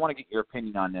itself. I want to get your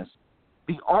opinion on this.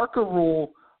 The ARCA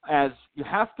rule, as you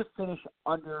have to finish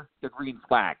under the green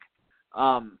flag.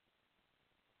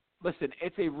 Listen,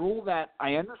 it's a rule that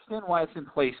I understand why it's in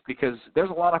place, because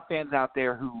there's a lot of fans out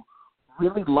there who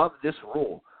really love this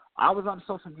rule. I was on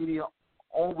social media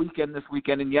all weekend this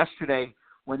weekend and yesterday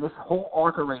when this whole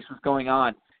ARCA race was going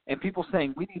on, and people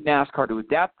saying we need NASCAR to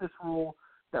adapt this rule,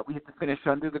 that we have to finish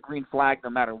under the green flag no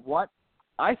matter what.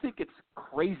 I think it's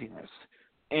craziness.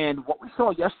 And what we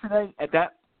saw yesterday at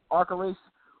that ARCA race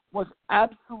was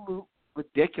absolute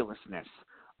ridiculousness.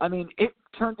 It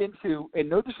turned into, and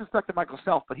no disrespect to Michael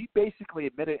Self, but he basically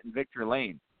admitted in victory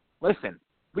lane, listen,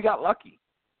 we got lucky.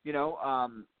 We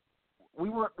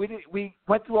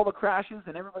went through all the crashes,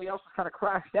 and everybody else was kind of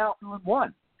crashed out doing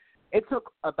one. It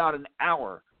took about an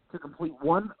hour to complete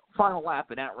one final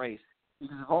lap in that race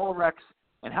because of all the wrecks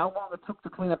and how long it took to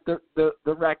clean up the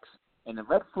wrecks and the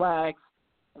red flags.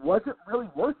 Wasn't really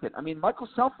worth it. Michael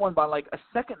Self won by like a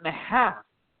second and a half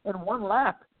in one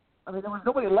lap. There was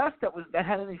nobody left that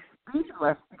had any speed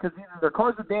left, because either their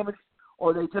cars were damaged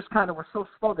or they just kind of were so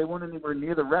slow they weren't anywhere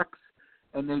near the wrecks,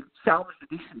 and they salvaged a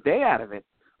decent day out of it.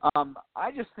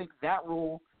 I just think that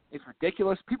rule is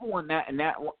ridiculous. People want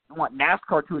want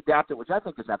NASCAR to adapt it, which I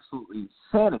think is absolutely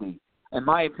insanity, in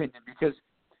my opinion, because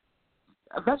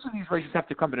eventually these races have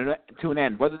to come to an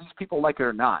end, whether these people like it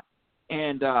or not.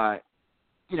 And, I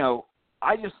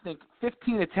just think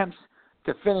 15 attempts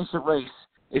to finish a race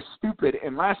is stupid.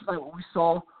 And last night what we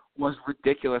saw was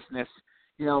ridiculousness.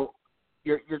 You're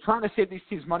trying to save these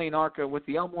teams money in ARCA with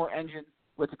the Elmore engine,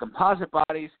 with the composite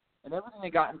bodies, and everything they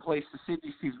got in place to save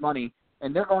these teams money,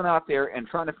 and they're going out there and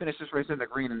trying to finish this race in the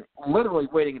green and literally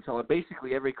waiting until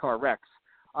basically every car wrecks.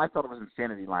 I thought it was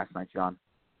insanity last night, John.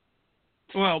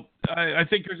 Well, I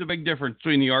think there's a big difference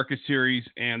between the ARCA Series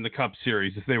and the Cup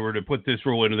Series if they were to put this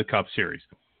rule into the Cup Series.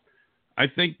 I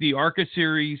think the ARCA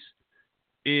Series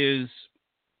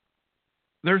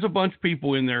there's a bunch of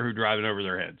people in there who are driving over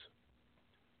their heads.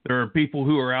 There are people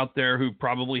who are out there who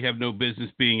probably have no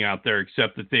business being out there,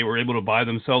 except that they were able to buy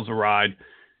themselves a ride,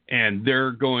 and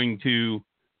they're going to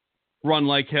run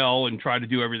like hell and try to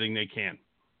do everything they can.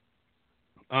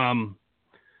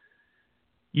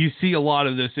 You see a lot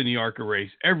of this in the ARCA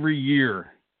race. Every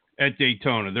year at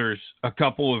Daytona, there's a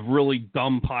couple of really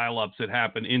dumb pileups that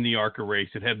happen in the ARCA race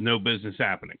that have no business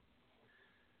happening.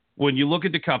 When you look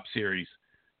at the Cup Series,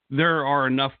 there are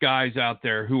enough guys out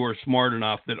there who are smart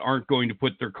enough that aren't going to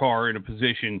put their car in a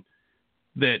position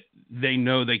that they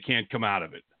know they can't come out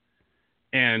of it.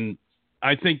 And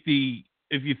I think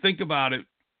if you think about it,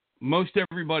 most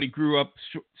everybody grew up,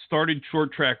 started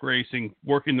short track racing,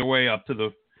 working their way up to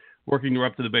the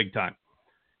big time.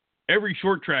 Every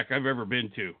short track I've ever been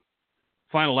to,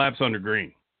 final laps under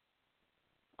green.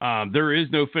 There is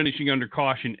no finishing under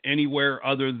caution anywhere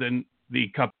other than the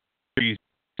Cup Series.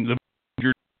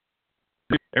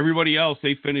 Everybody else,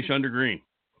 they finish under green.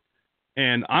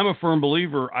 And I'm a firm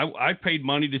believer. I paid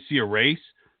money to see a race.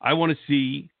 I want to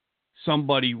see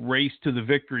somebody race to the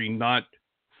victory, not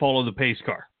follow the pace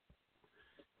car.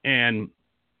 And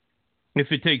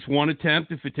If it takes one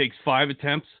attempt, if it takes 5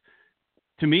 attempts,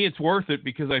 to me it's worth it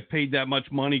because I've paid that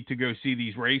much money to go see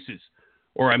these races.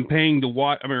 Or I'm paying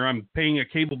I'm paying a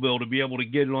cable bill to be able to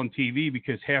get it on TV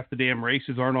because half the damn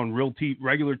races aren't on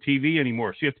regular TV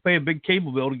anymore. So you have to pay a big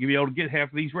cable bill to be able to get half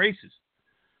of these races.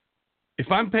 If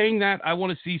I'm paying that, I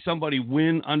want to see somebody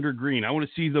win under green. I want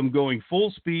to see them going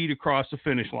full speed across the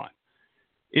finish line.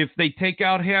 If they take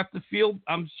out half the field,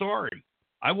 I'm sorry.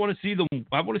 I want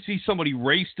to see somebody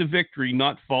race to victory,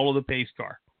 not follow the pace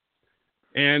car.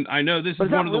 And I know this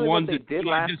is one of the ones that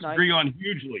I disagree on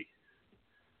hugely.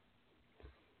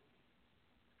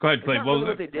 Go ahead, Clay.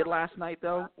 What they did last night,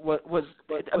 though,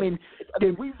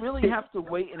 did we really have to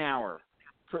wait an hour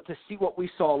to see what we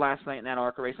saw last night in that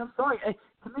ARCA race? I'm sorry.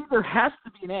 To me, there has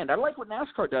to be an end. I like what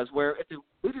NASCAR does, where if the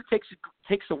leader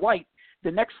takes a white, the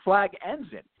next flag ends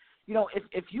it. You know,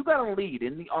 if you got a lead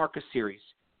in the ARCA Series,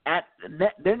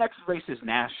 their next race is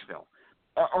Nashville,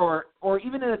 or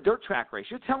even in a dirt track race,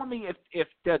 you're telling me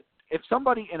if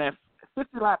somebody in a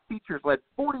 50-lap features led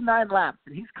 49 laps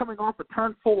and he's coming off of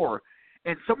turn 4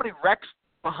 and somebody wrecks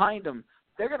behind him,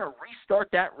 they're going to restart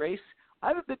that race? I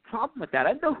have a big problem with that.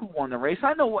 I know who won the race.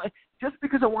 I know just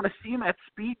because I want to see him at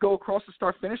speed go across the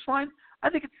start-finish line, I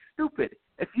think it's stupid.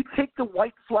 If you take the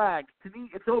white flag, to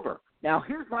me, it's over. Now,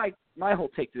 here's my whole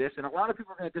take to this, and a lot of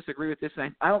people are going to disagree with this,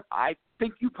 and I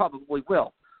think you probably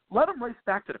will. Let them race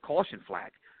back to the caution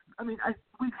flag. I mean,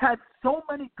 we've had so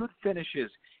many good finishes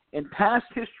in past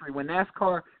history when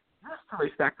NASCAR used to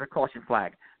race back to the caution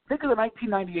flag. Think of the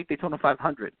 1998 Daytona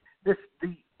 500.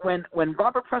 When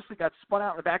Robert Presley got spun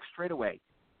out in the back straightaway,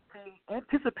 the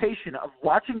anticipation of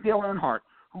watching Dale Earnhardt,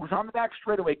 who was on the back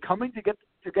straightaway, coming to get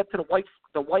to the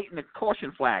white and the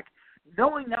caution flag,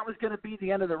 knowing that was going to be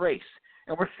the end of the race,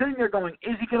 and we're sitting there going,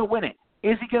 "Is he going to win it?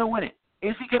 Is he going to win it?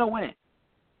 Is he going to win it?"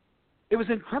 It was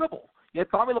incredible. You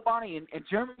had Bobby Labonte and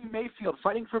Jeremy Mayfield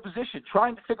fighting for position,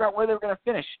 trying to figure out where they were going to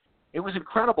finish. It was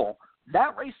incredible.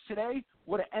 That race today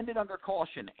would have ended under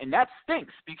caution, and that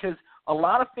stinks because a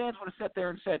lot of fans would have sat there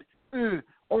and said,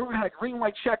 or we had a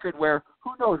green-white checkered where,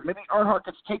 who knows, maybe Earnhardt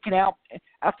gets taken out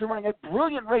after running a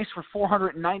brilliant race for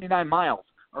 499 miles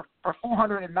or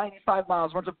 495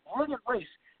 miles, runs a brilliant race,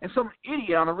 and some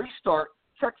idiot on a restart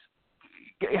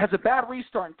has a bad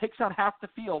restart and takes out half the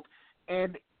field,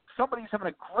 and somebody's having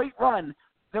a great run,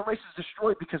 their race is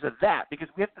destroyed because of that, because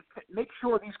we have to make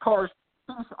sure these cars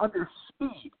finish under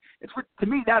speed. To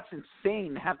me, that's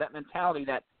insane to have that mentality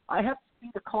that I have to see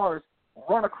the cars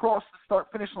run across the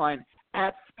start-finish line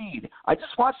at speed. I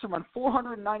just watched them run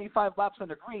 495 laps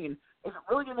under green. Is it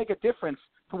really going to make a difference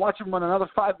to watch them run another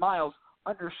 5 miles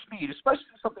under speed, especially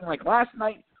something like last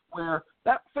night where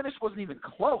that finish wasn't even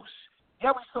close?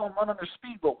 Yeah, we saw him run under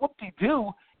speed, but whoop-de-doo,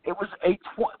 it was a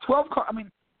 12 car. I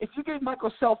mean, if you gave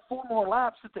Michael Self 4 more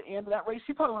laps at the end of that race,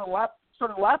 he probably would have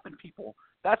started lapping people.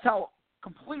 That's how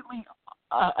completely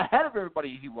ahead of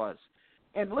everybody he was.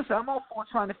 And listen, I'm all for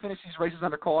trying to finish these races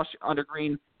under caution, under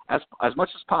green as much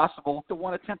as possible. The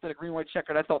one attempt at a green-white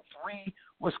checkered, I thought 3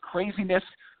 was craziness.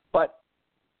 But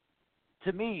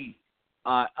to me,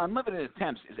 unlimited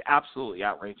attempts is absolutely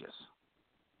outrageous.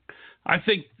 I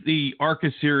think the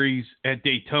ARCA Series at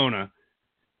Daytona,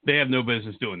 they have no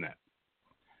business doing that.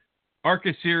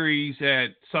 ARCA Series at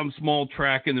some small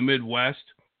track in the Midwest,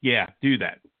 yeah, do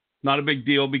that. Not a big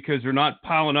deal because they're not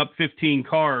piling up 15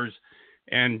 cars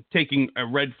and taking a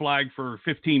red flag for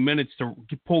 15 minutes to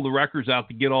pull the wreckers out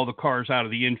to get all the cars out of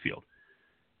the infield.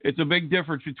 It's a big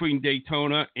difference between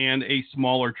Daytona and a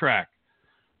smaller track.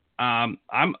 I'm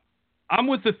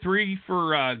with the 3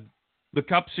 for the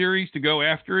Cup Series to go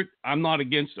after it. I'm not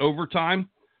against overtime.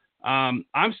 I'm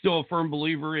still a firm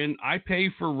believer in I pay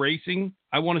for racing.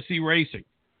 I want to see racing.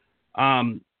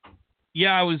 I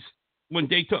was when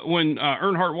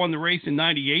Earnhardt won the race in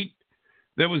 '98.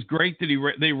 That was great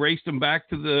that they raced him back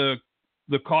to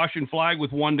the caution flag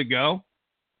with 1 to go.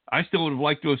 I still would have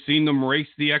liked to have seen them race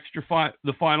the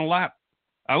the final lap.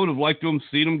 I would have liked to have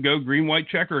seen them go green-white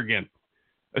checker again,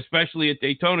 especially at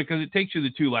Daytona because it takes you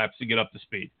the 2 laps to get up to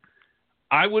speed.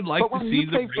 I would like to see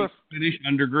the race finish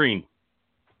under green.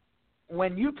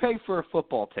 When you pay for a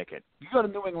football ticket, you go to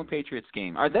New England Patriots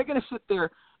game, are they going to sit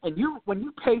there and when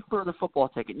you pay for the football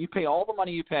ticket, you pay all the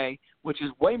money you pay, which is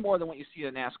way more than what you see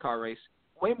at a NASCAR race,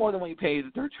 way more than what you pay at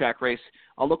a dirt track race,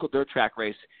 a local dirt track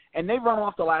race, and they run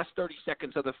off the last 30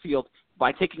 seconds of the field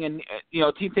by taking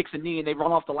a team takes a knee and they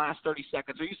run off the last 30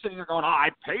 seconds. Are you sitting there going, I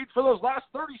paid for those last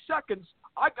 30 seconds.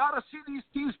 I got to see these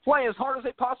teams play as hard as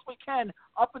they possibly can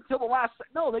up until the last.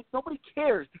 No, nobody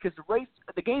cares because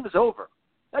the game is over.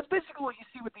 That's basically what you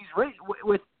see with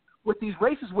these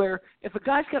races where if a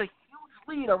guy's got a huge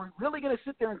lead, are we really going to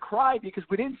sit there and cry because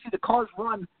we didn't see the cars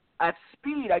run at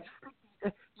speed, I just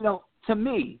think, to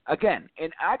me, again,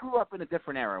 and I grew up in a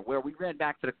different era where we ran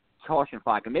back to the caution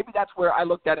flag, and maybe that's where I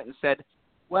looked at it and said,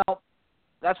 well,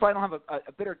 that's why I don't have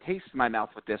a bitter taste in my mouth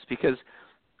with this, because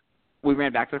we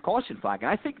ran back to the caution flag. And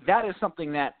I think that is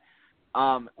something that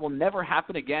will never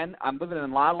happen again. I'm living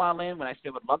in La La Land when I say I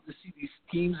would love to see these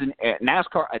teams in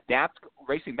NASCAR adapt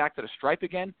racing back to the stripe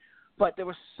again. But there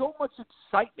was so much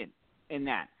excitement in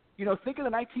that. Think of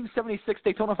the 1976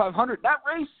 Daytona 500. That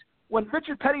race, when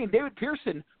Richard Petty and David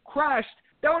Pearson crashed,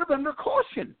 that would have been under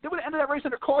caution. They would have ended that race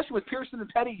under caution with Pearson and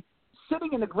Petty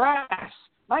sitting in the grass.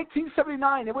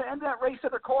 1979, they would have ended that race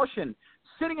under caution,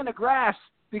 sitting in the grass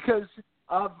because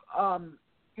of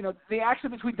the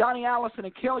accident between Donnie Allison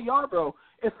and Cale Yarborough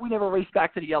if we never raced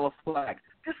back to the yellow flag.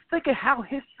 Just think of how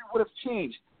history would have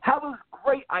changed, how those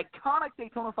great, iconic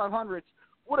Daytona 500s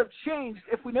would have changed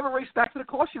if we never raced back to the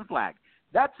caution flag.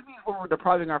 That, to me, is where we're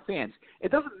depriving our fans.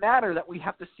 It doesn't matter that we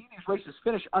have to see these races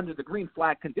finish under the green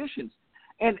flag conditions.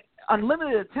 And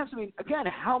unlimited attempts, again,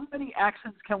 how many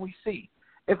accidents can we see?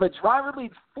 If a driver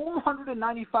leads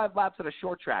 495 laps at a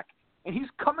short track, and he's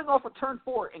coming off of turn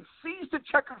 4 and sees the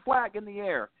checkered flag in the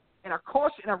air, and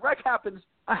a wreck happens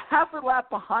a half a lap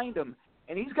behind him,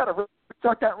 and he's got to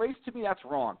restart that race, to me, that's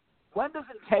wrong. When does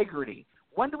integrity?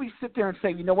 When do we sit there and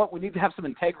say, you know what, we need to have some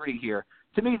integrity here?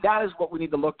 To me, that is what we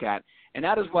need to look at, and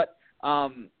that is what I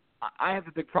have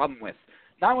a big problem with.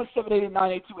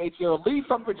 917-889-8280. Lee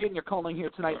from Virginia calling here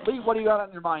tonight. Lee, what do you got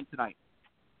on your mind tonight?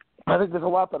 I think there's a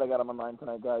lot that I got on my mind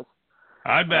tonight, guys.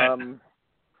 I bet.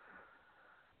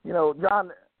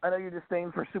 John, I know you're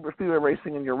disdain for super speedway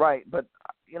racing, and you're right. But,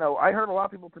 I heard a lot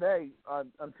of people today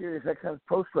on Sirius XM's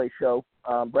post-race show.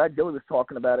 Brad Gilly was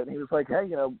talking about it, and he was like, hey,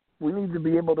 we need to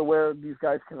be able to where these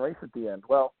guys can race at the end.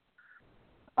 Well,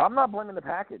 I'm not blaming the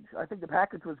package. I think the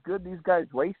package was good. These guys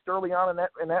raced early on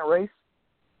in that race.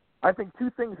 I think two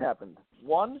things happened.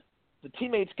 One, the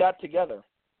teammates got together.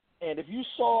 And if you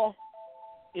saw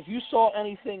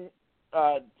anything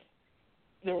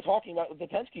they were talking about with the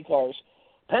Penske cars,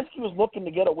 Penske was looking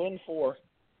to get a win for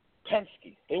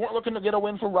Penske. They weren't looking to get a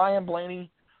win for Ryan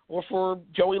Blaney or for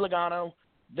Joey Logano.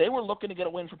 They were looking to get a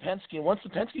win for Penske. And once the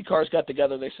Penske cars got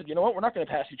together, they said, you know what, we're not going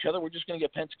to pass each other. We're just going to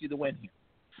get Penske the win here.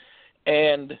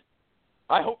 And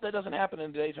I hope that doesn't happen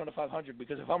in the Daytona 500,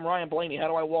 because if I'm Ryan Blaney, how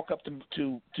do I walk up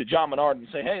to John Menard and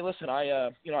say, hey, listen, I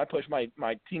pushed my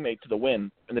teammate to the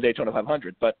win in the Daytona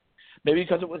 500, but maybe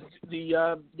because it was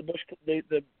the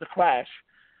clash,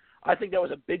 I think that was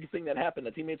a big thing that happened.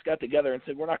 The teammates got together and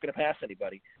said, we're not going to pass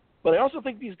anybody. But I also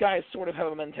think these guys sort of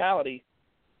have a mentality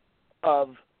of,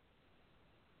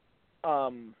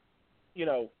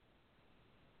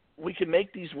 we can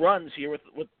make these runs here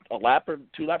with a lap or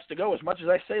 2 laps to go. As much as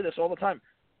I say this all the time,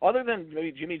 other than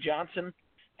maybe Jimmy Johnson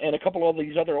and a couple of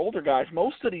these other older guys,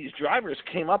 most of these drivers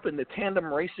came up in the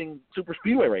tandem racing, super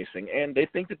speedway racing, and they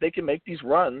think that they can make these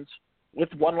runs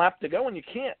with 1 lap to go, and you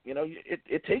can't.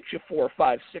 It takes you 4,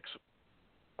 5, 6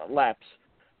 laps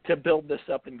to build this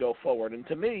up and go forward. And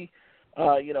to me,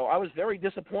 I was very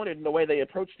disappointed in the way they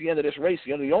approached the end of this race.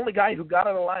 The only guy who got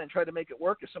out of the line and tried to make it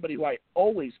work is somebody who I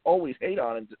always hate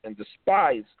on and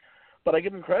despise, but I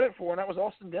give him credit for, and that was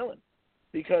Austin Dillon.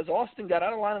 Because Austin got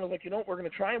out of line and was like, we're going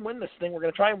to try and win this thing. We're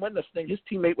going to try and win this thing. His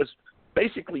teammate was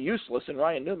basically useless in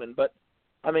Ryan Newman, but,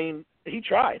 he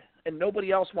tried, and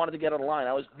nobody else wanted to get out of line.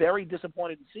 I was very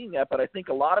disappointed in seeing that, but I think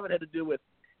a lot of it had to do with,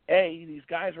 A, these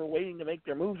guys were waiting to make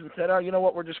their moves and said, oh, you know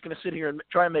what, we're just going to sit here and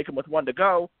try and make them with 1 to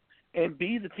go. And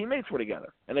B, the teammates were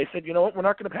together. And they said, you know what, we're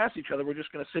not going to pass each other. We're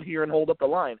just going to sit here and hold up the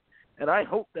line. And I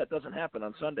hope that doesn't happen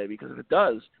on Sunday, because if it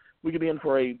does, we could be in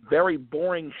for a very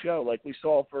boring show like we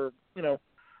saw for,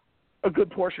 a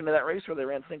good portion of that race where they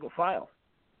ran single file.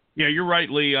 Yeah, you're right,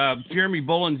 Lee. Jeremy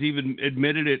Bullins even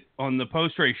admitted it on the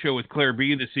post-race show with Claire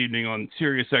B this evening on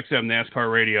Sirius XM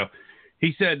NASCAR Radio.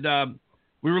 He said,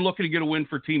 we were looking to get a win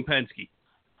for Team Penske.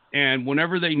 And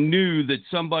whenever they knew that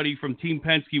somebody from Team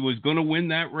Penske was going to win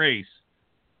that race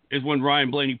is when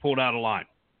Ryan Blaney pulled out of line.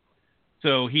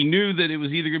 So he knew that it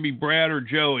was either going to be Brad or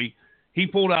Joey. He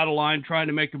pulled out of line trying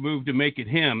to make a move to make it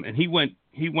him, and he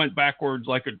went backwards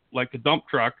like a dump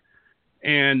truck,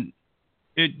 and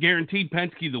it guaranteed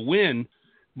Penske the win.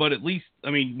 But at least,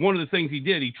 one of the things he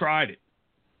did, he tried it.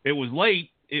 It was late.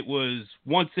 It was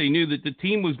once they knew that the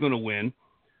team was going to win,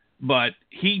 but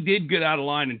he did get out of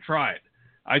line and try it.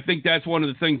 I think that's one of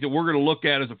the things that we're going to look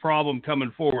at as a problem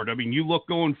coming forward. You look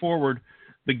going forward,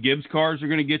 the Gibbs cars are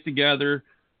going to get together.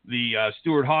 The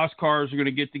Stewart-Haas cars are going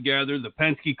to get together. The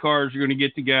Penske cars are going to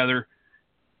get together.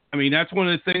 That's one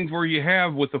of the things where you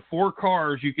have with the 4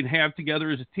 cars you can have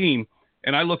together as a team.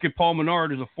 And I look at Paul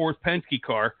Menard as a 4th Penske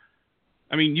car.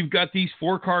 I mean, you've got these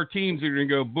 4-car teams that are going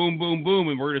to go boom, boom, boom,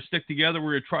 and we're going to stick together.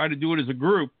 We're going to try to do it as a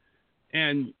group.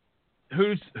 And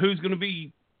who's going to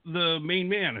be the main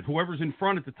man and whoever's in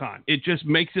front at the time? It just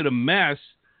makes it a mess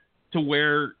to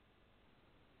where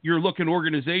you're looking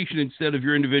organization instead of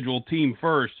your individual team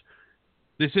first.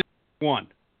 This is one.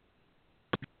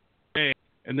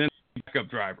 And then backup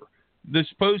driver. This is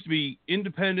supposed to be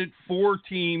independent 4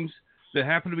 teams that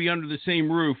happen to be under the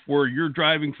same roof where you're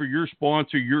driving for your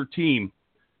sponsor, your team,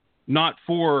 not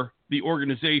for the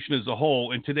organization as a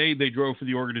whole. And today they drove for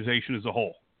the organization as a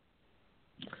whole.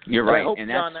 You're right, I hope, and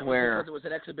John, that's that where was because it was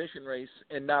an exhibition race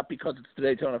and not because it's the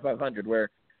Daytona 500 where,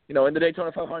 in the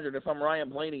Daytona 500, if I'm Ryan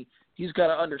Blaney, he's got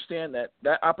to understand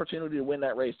that opportunity to win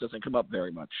that race doesn't come up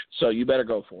very much. So you better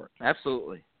go for it.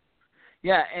 Absolutely.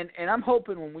 Yeah, and I'm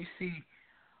hoping when we see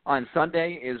on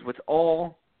Sunday is with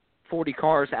all 40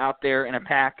 cars out there in a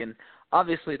pack, and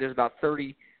obviously there's about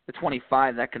 30 to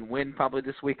 25 that can win probably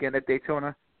this weekend at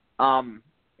Daytona.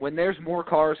 When there's more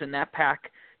cars in that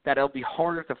pack, that it'll be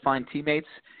harder to find teammates.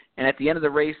 And at the end of the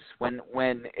race, when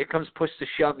it comes push to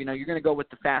shove, you're going to go with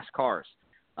the fast cars.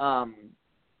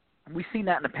 We've seen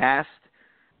that in the past,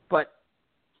 but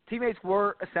teammates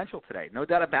were essential today, no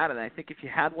doubt about it. And I think if you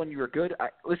had one, you were good.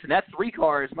 Listen, that 3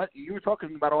 car is much. You were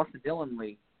talking about Austin Dillon,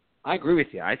 Lee. I agree with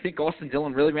you. I think Austin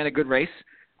Dillon really ran a good race.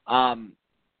 I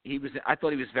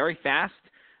thought he was very fast.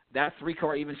 That 3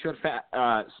 car even showed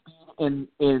speed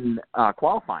in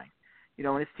qualifying.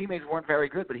 And his teammates weren't very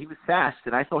good, but he was fast,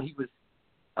 and I thought he was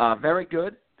very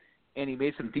good, and he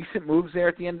made some decent moves there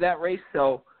at the end of that race.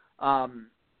 So, but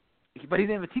he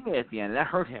didn't have a teammate at the end, and that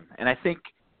hurt him. And I think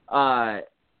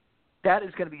that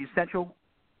is going to be essential.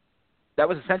 That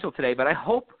was essential today, but I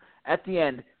hope at the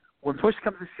end, when push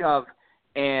comes to shove,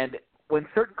 and when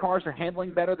certain cars are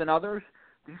handling better than others,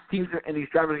 these teams and these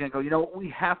drivers are going to go, we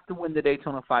have to win the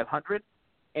Daytona 500,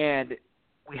 and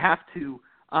we have to,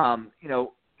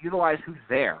 utilize who's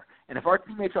there. And if our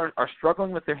teammates are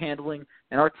struggling with their handling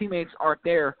and our teammates aren't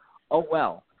there, oh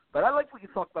well. But I like what you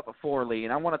talked about before, Lee,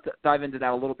 and I want to dive into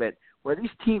that a little bit, where these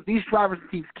drivers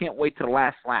and teams can't wait to the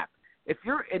last lap. If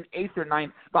you're in 8th or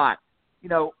 9th spot,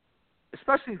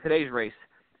 especially in today's race,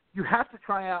 you have to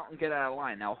try out and get out of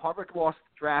line. Now, Harvick lost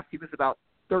the draft. He was about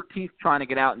 13th trying to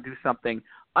get out and do something.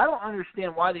 I don't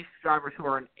understand why these drivers who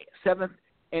are in 7th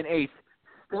and 8th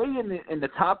stay in the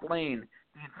top lane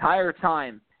the entire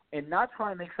time and not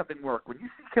try and make something work. When you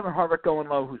see Kevin Harvick going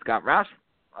low, who's got Roush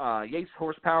Yates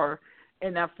horsepower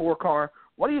in that 4 car,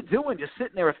 what are you doing just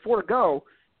sitting there with 4 to go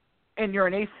and you're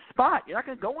in 8th spot? You're not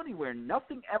going to go anywhere.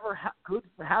 Nothing ever good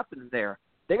happens there.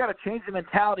 They got to change the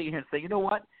mentality here and say, you know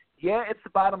what? Yeah, it's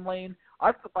the bottom lane.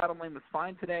 I thought the bottom lane was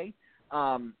fine today.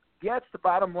 Yeah, it's the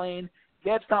bottom lane.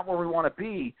 Yeah, it's not where we want to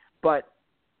be, but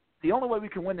the only way we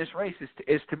can win this race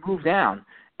is to move down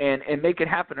and make it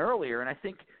happen earlier. And I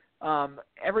think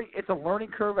it's a learning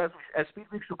curve as speed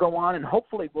weeks will go on, and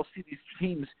hopefully we'll see these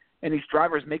teams and these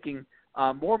drivers making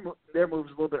their moves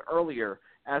a little bit earlier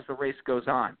as the race goes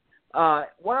on.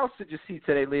 What else did you see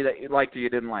today, Lee, that you liked or you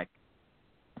didn't like?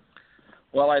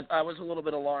 Well, I was a little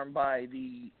bit alarmed by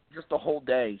just the whole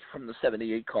day from the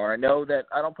 78 car. I know that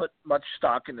I don't put much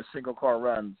stock in the single car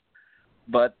runs,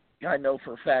 but I know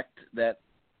for a fact that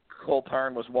Cole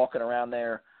Pern was walking around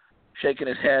there shaking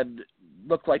his head,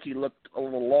 looked like he looked a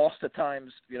little lost at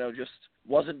times, just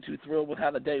wasn't too thrilled with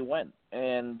how the day went.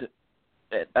 And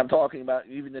I'm talking about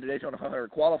even the Daytona 500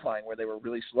 qualifying where they were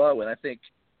really slow, and I think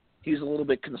he's a little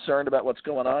bit concerned about what's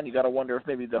going on. You got to wonder if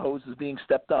maybe the hose is being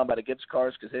stepped on by the Gibbs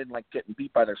cars because they didn't like getting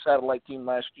beat by their satellite team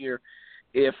last year.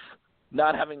 If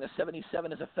not having the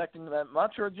 77 is affecting them that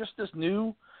much, or just this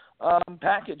new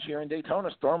package here in Daytona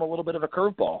throw them a little bit of a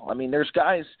curveball. I mean, there's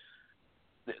guys,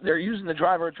 they're using the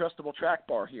driver adjustable track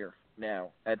bar here now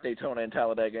at Daytona and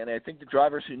Talladega, and I think the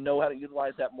drivers who know how to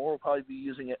utilize that more will probably be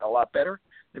using it a lot better.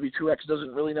 Maybe Truex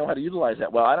doesn't really know how to utilize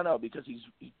that well. I don't know, because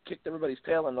he kicked everybody's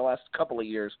tail in the last couple of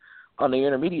years on the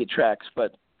intermediate tracks,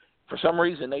 but for some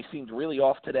reason they seemed really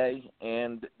off today,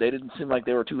 and they didn't seem like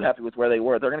they were too happy with where they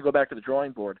were. They're going to go back to the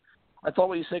drawing board. I thought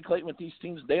what you said, Clayton, with these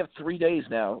teams, they have 3 days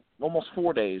now, almost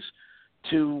 4 days,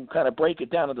 to kind of break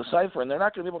it down and decipher, and they're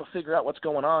not going to be able to figure out what's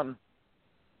going on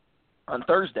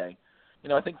Thursday.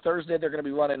 I think Thursday they're going to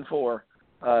be running for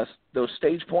those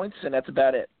stage points, and that's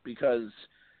about it, because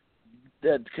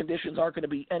the conditions aren't going to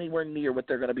be anywhere near what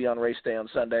they're going to be on race day on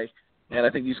Sunday. And I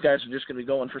think these guys are just going to be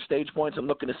going for stage points and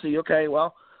looking to see, okay,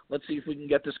 well, let's see if we can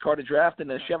get this car to draft. And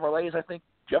the Chevrolets, I think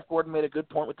Jeff Gordon made a good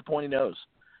point with the pointy nose.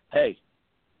 Hey,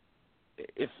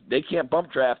 if they can't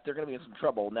bump draft, they're going to be in some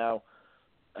trouble. Now,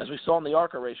 as we saw in the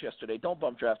ARCA race yesterday, don't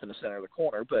bump draft in the center of the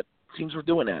corner, but teams were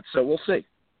doing that, so we'll see.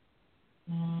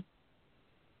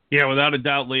 Yeah, without a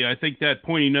doubt, Lee. I think that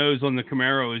pointy nose on the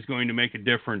Camaro is going to make a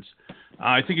difference.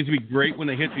 I think it's going to be great when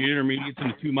they hit the intermediates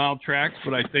and the 2-mile tracks,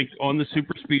 but I think on the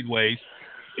super speedways,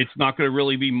 it's not going to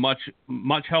really be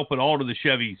much help at all to the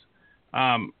Chevys.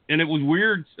 And it was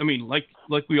weird. I mean, like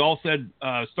we all said,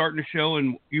 starting the show,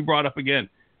 and you brought up again,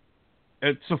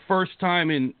 it's the first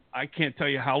time in I can't tell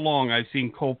you how long I've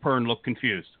seen Cole Pearn look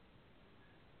confused.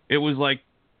 It was like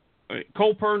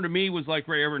Cole Pearn to me was like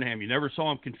Ray Evernham. You never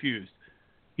saw him confused.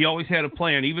 He always had a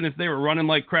plan. Even if they were running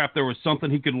like crap, there was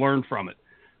something he could learn from it.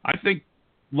 I think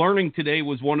learning today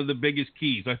was one of the biggest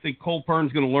keys. I think Cole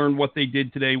Pearn's going to learn what they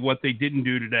did today, what they didn't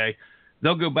do today.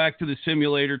 They'll go back to the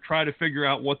simulator, try to figure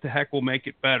out what the heck will make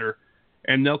it better.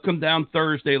 And they'll come down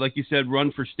Thursday, like you said,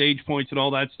 run for stage points and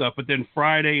all that stuff. But then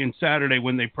Friday and Saturday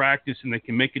when they practice and they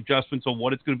can make adjustments on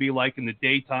what it's going to be like in the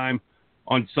daytime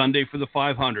on Sunday for the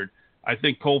 500, I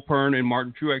think Cole Pearn and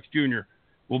Martin Truex Jr.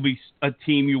 will be a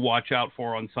team you watch out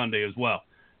for on Sunday as well.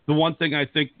 The one thing I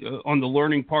think on the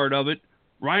learning part of it,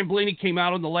 Ryan Blaney came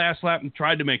out on the last lap and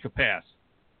tried to make a pass.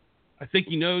 I think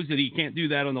he knows that he can't do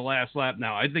that on the last lap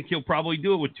now. I think he'll probably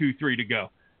do it with 2-3 to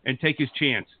go and take his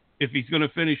chance. If he's going to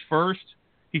finish first,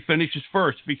 he finishes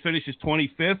first. If he finishes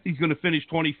 25th, he's going to finish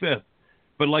 25th.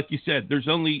 But like you said, there's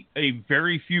only a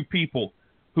very few people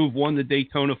who've won the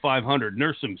Daytona 500. And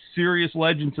there's some serious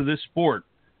legends of this sport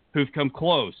who've come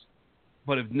close,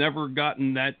 but have never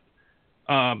gotten that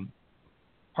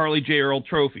Harley J. Earl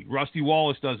trophy. Rusty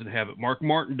Wallace doesn't have it. Mark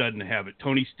Martin doesn't have it.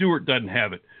 Tony Stewart doesn't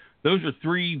have it. Those are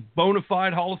three bona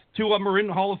fide two of them are in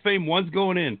the Hall of Fame, one's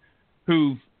going in,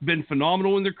 who've been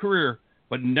phenomenal in their career,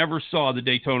 but never saw the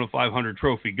Daytona 500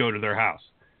 trophy go to their house.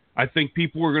 I think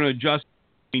people are going to adjust.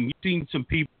 I mean, you've seen some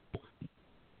people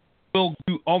will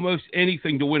do almost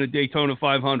anything to win a Daytona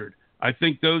 500. I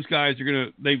think those guys are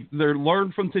going to they're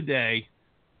learned from today,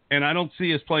 and I don't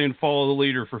see us playing follow the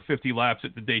leader for 50 laps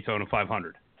at the Daytona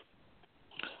 500.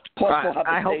 Plus, we'll have the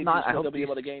I hope stages not. I where hope they'll be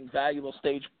able to gain valuable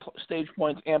stage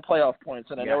points and playoff points.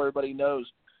 And I know everybody knows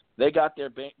they got their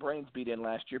brains beat in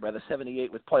last year by the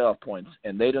 78 with playoff points,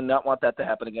 and they do not want that to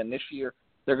happen again this year.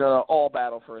 They're going to all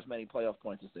battle for as many playoff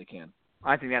points as they can.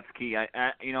 I think that's key.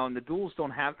 And the duels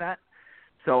don't have that,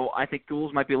 so I think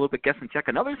duels might be a little bit guess and check.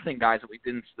 Another thing, guys, that we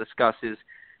didn't discuss is,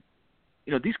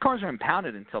 these cars are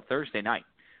impounded until Thursday night.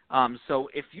 So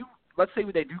if let's say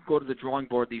they do go to the drawing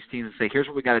board, these teams, and say, here's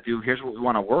what we got to do, here's what we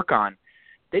want to work on,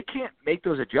 they can't make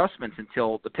those adjustments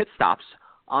until the pit stops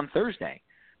on Thursday.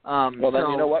 Well, then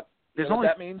you know what?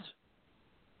 That means?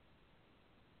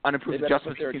 Unapproved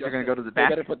adjustments, teams are going to go to the back.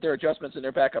 They better put their adjustments in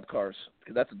their backup cars,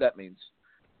 because that's what that means.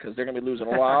 Because they're going to be losing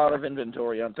a lot of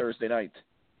inventory on Thursday night.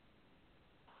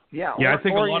 Yeah, I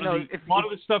think a lot of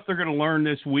the stuff they're going to learn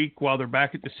this week while they're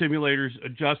back at the simulators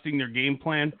adjusting their game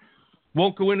plan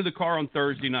won't go into the car on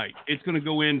Thursday night. It's going to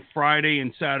go in Friday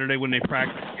and Saturday when they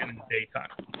practice again in the daytime.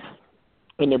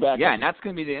 And they're back. Yeah, and that's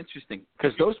going to be the interesting,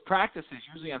 because those practices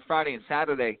usually on Friday and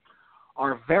Saturday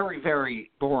are very, very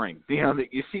boring.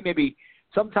 You see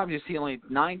sometimes you see only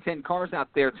 9-10 cars out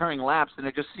there turning laps, and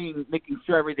they're just making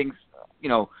sure everything's,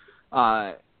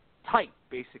 tight,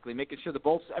 basically, making sure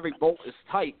every bolt is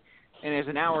tight, and there's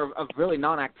an hour of really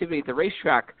non-activity at the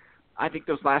racetrack. I think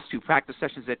those last two practice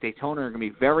sessions at Daytona are going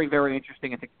to be very, very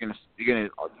interesting. I think you're going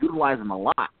to utilize them a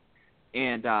lot.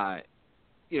 And,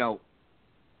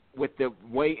 with the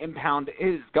way impound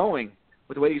is going,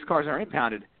 with the way these cars are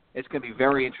impounded, it's going to be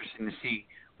very interesting to see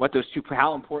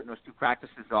how important those two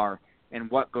practices are and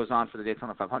what goes on for the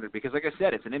Daytona 500. Because, like I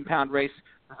said, it's an impound race.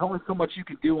 There's only so much you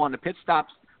can do on the pit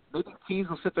stops. Maybe teams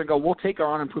will sit there and go, we'll take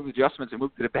our unimproved adjustments and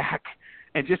move to the back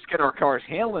and just get our cars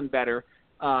handling better.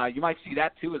 You might see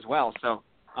that too as well. So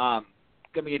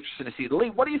it's going to be interesting to see. Lee,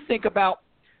 what do you think about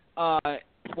what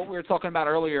we were talking about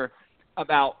earlier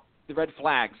about the red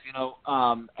flags,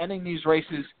 ending these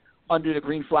races under the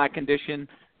green flag condition?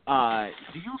 Do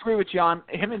you agree with John?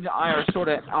 Him and I are sort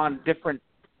of on different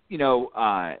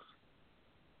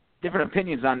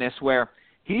opinions on this, where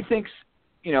he thinks,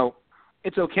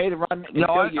 it's okay to run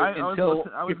until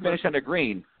you finish under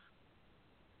green.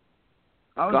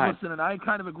 I was listening, and I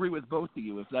kind of agree with both of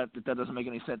you, if that doesn't make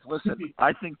any sense. Listen,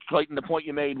 I think, Clayton, the point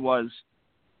you were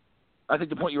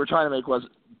trying to make was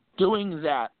doing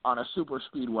that on a super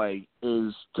speedway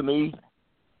is, to me,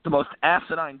 the most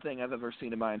asinine thing I've ever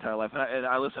seen in my entire life. And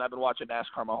I've been watching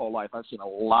NASCAR my whole life. I've seen a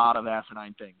lot of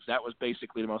asinine things. That was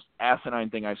basically the most asinine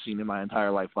thing I've seen in my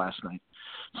entire life last night.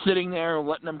 Sitting there and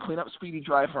letting them clean up Speedy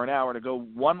Drive for an hour to go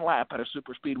one lap at a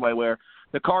super speedway where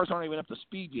the cars aren't even up to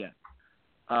speed yet.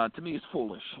 To me, it's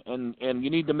foolish. And you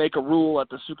need to make a rule at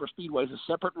the super speedways, a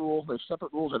separate rule. There's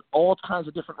separate rules at all kinds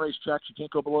of different racetracks. You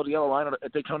can't go below the yellow line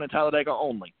at Daytona and Talladega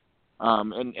only.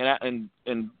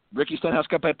 And Ricky Stenhouse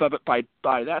got by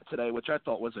that today, which I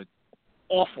thought was an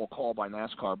awful call by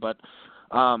NASCAR. But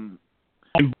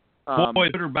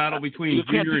Twitter battle between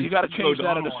Junior and you got to change that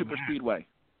at a O'Donnell super speedway.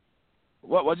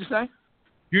 What'd you say?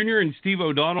 Junior and Steve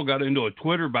O'Donnell got into a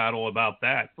Twitter battle about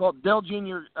that. Well, Dale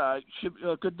Jr.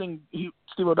 Good thing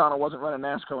Steve O'Donnell wasn't running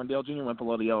NASCAR when Dale Jr. went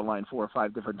below the yellow line 4 or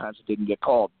 5 different times and didn't get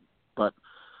called. But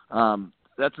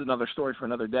that's another story for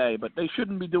another day. But they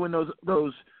shouldn't be doing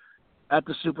those at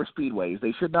the super speedways.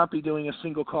 They should not be doing a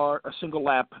single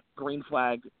lap green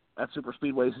flag at super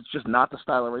speedways. It's just not the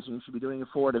style of racing you should be doing it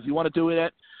for. If you want to do it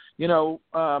at,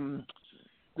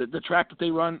 the track that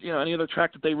they run, any other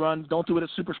track that they run, don't do it at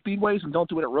super speedways and don't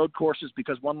do it at road courses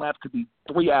because one lap could be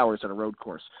 3 hours at a road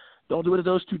course. Don't do it at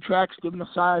those two tracks. Give them a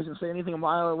size and say anything a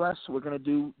mile or less, we're going to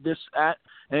do this at.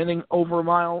 Anything over a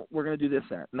mile, we're going to do this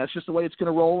at. And that's just the way it's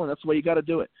going to roll, and that's the way you got to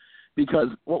do it. Because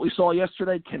what we saw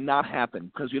yesterday cannot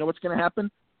happen. Because you know what's going to happen?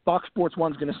 Fox Sports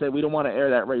 1 is going to say, we don't want to air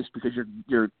that race because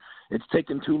it's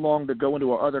taken too long to go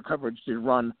into our other coverage to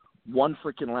run one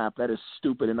freaking lap. That is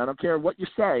stupid. And I don't care what you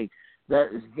say.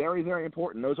 That is very, very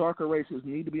important. Those ARCA races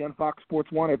need to be on Fox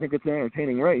Sports 1. I think it's an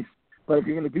entertaining race. But if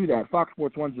you're going to do that, Fox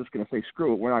Sports 1 is just going to say,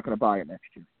 screw it, we're not going to buy it next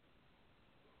year.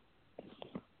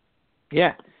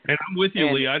 Yeah. And I'm with you,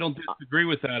 Lee. I don't disagree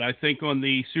with that. I think on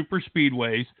the super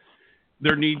speedways,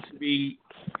 there needs to be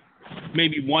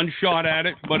maybe one shot at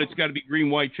it, but it's got to be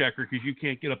green-white checker because you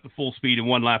can't get up to full speed in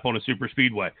one lap on a super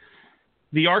speedway.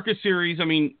 The ARCA Series,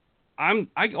 I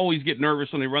always get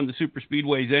nervous when they run the super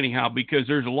speedways anyhow because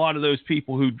there's a lot of those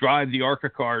people who drive the ARCA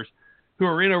cars who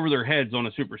are in over their heads on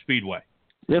a super speedway.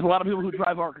 There's a lot of people who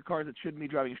drive ARCA cars that shouldn't be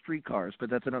driving street cars, but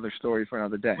that's another story for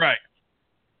another day. Right.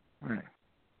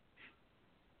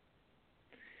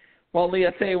 Well, Lee,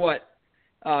 I tell you what,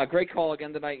 great call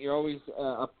again tonight. You're always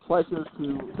a pleasure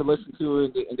to listen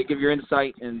to and to give your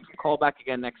insight, and call back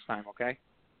again next time, okay?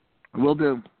 Will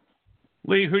do.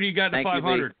 Lee, who do you got in the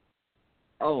 500?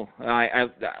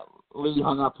 Lee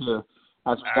hung up here.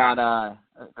 As we got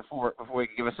before we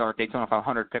can give us our Daytona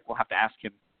 500 pick, we'll have to ask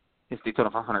him his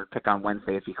Daytona 500 pick on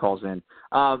Wednesday if he calls in.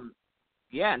 I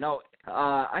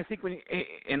think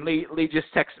and Lee just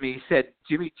texted me. He said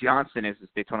Jimmy Johnson is his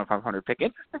Daytona 500 pick.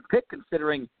 Interesting pick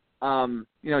considering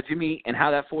Jimmy and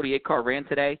how that 48 car ran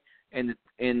today in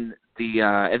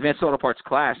the Advanced Auto Parts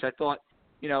Clash. I thought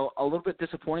a little bit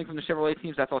disappointing from the Chevrolet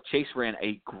teams. I thought Chase ran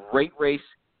a great race.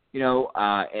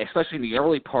 Especially in the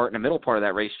early part and the middle part of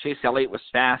that race. Chase Elliott was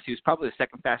fast. He was probably the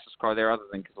second fastest car there other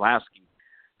than Keselowski.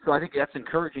 So I think that's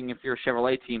encouraging if you're a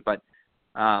Chevrolet team. But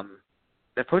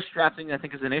the push drafting, I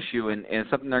think, is an issue and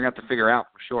something they're going to have to figure out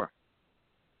for sure.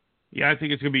 Yeah, I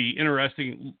think it's going to be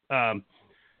interesting. I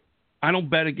don't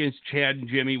bet against Chad and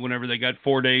Jimmy whenever they got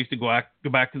 4 days to go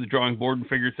back to the drawing board and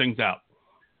figure things out.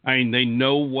 They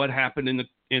know what happened in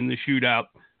the shootout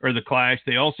or the Clash.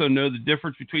 They also know the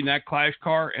difference between that Clash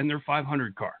car and their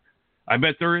 500 car. I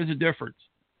bet there is a difference.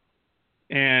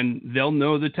 And they'll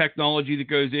know the technology that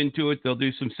goes into it. They'll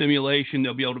do some simulation.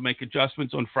 They'll be able to make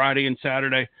adjustments on Friday and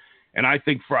Saturday. And I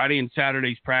think Friday and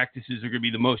Saturday's practices are going to be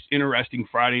the most interesting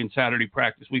Friday and Saturday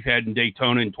practice we've had in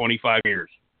Daytona in 25 years.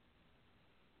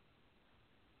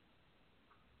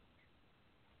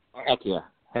 Heck yeah.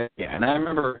 And I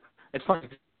remember, it's funny,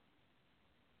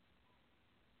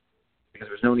 because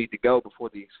there was no need to go before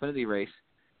the Xfinity race.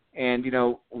 And,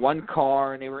 one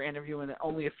car, and they were interviewing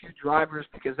only a few drivers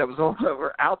because that was all that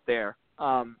were out there.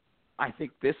 I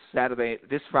think this Friday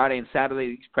and Saturday,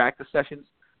 these practice sessions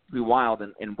will be wild.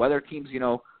 And weather teams,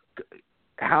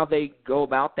 how they go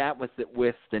about that with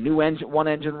the new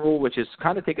one-engine rule, which is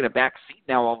kind of taking a back seat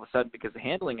now all of a sudden because the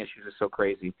handling issues are so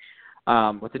crazy.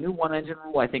 With the new one-engine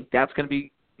rule, I think that's going to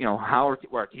be, how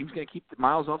our team's going to keep the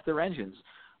miles off their engines.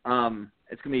 It's going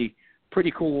to be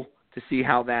pretty cool to see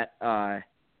how that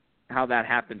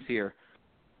happens here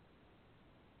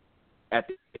at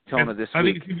Daytona this week. I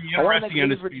think it's going to be interesting on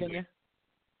this Virginia.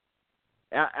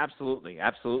 Absolutely.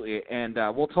 And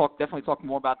we'll definitely talk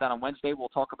more about that on Wednesday. We'll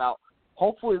talk about,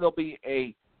 hopefully there'll be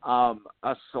a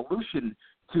solution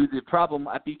to the problem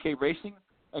at BK Racing.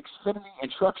 Xfinity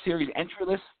and Truck Series entry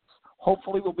lists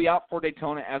hopefully will be out for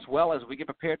Daytona, as well as we get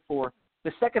prepared for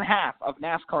the second half of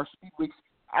NASCAR Speed Weeks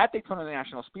at Daytona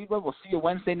International Speedway. We'll see you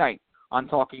Wednesday night on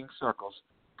Talking Circles.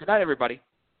 Good night, everybody.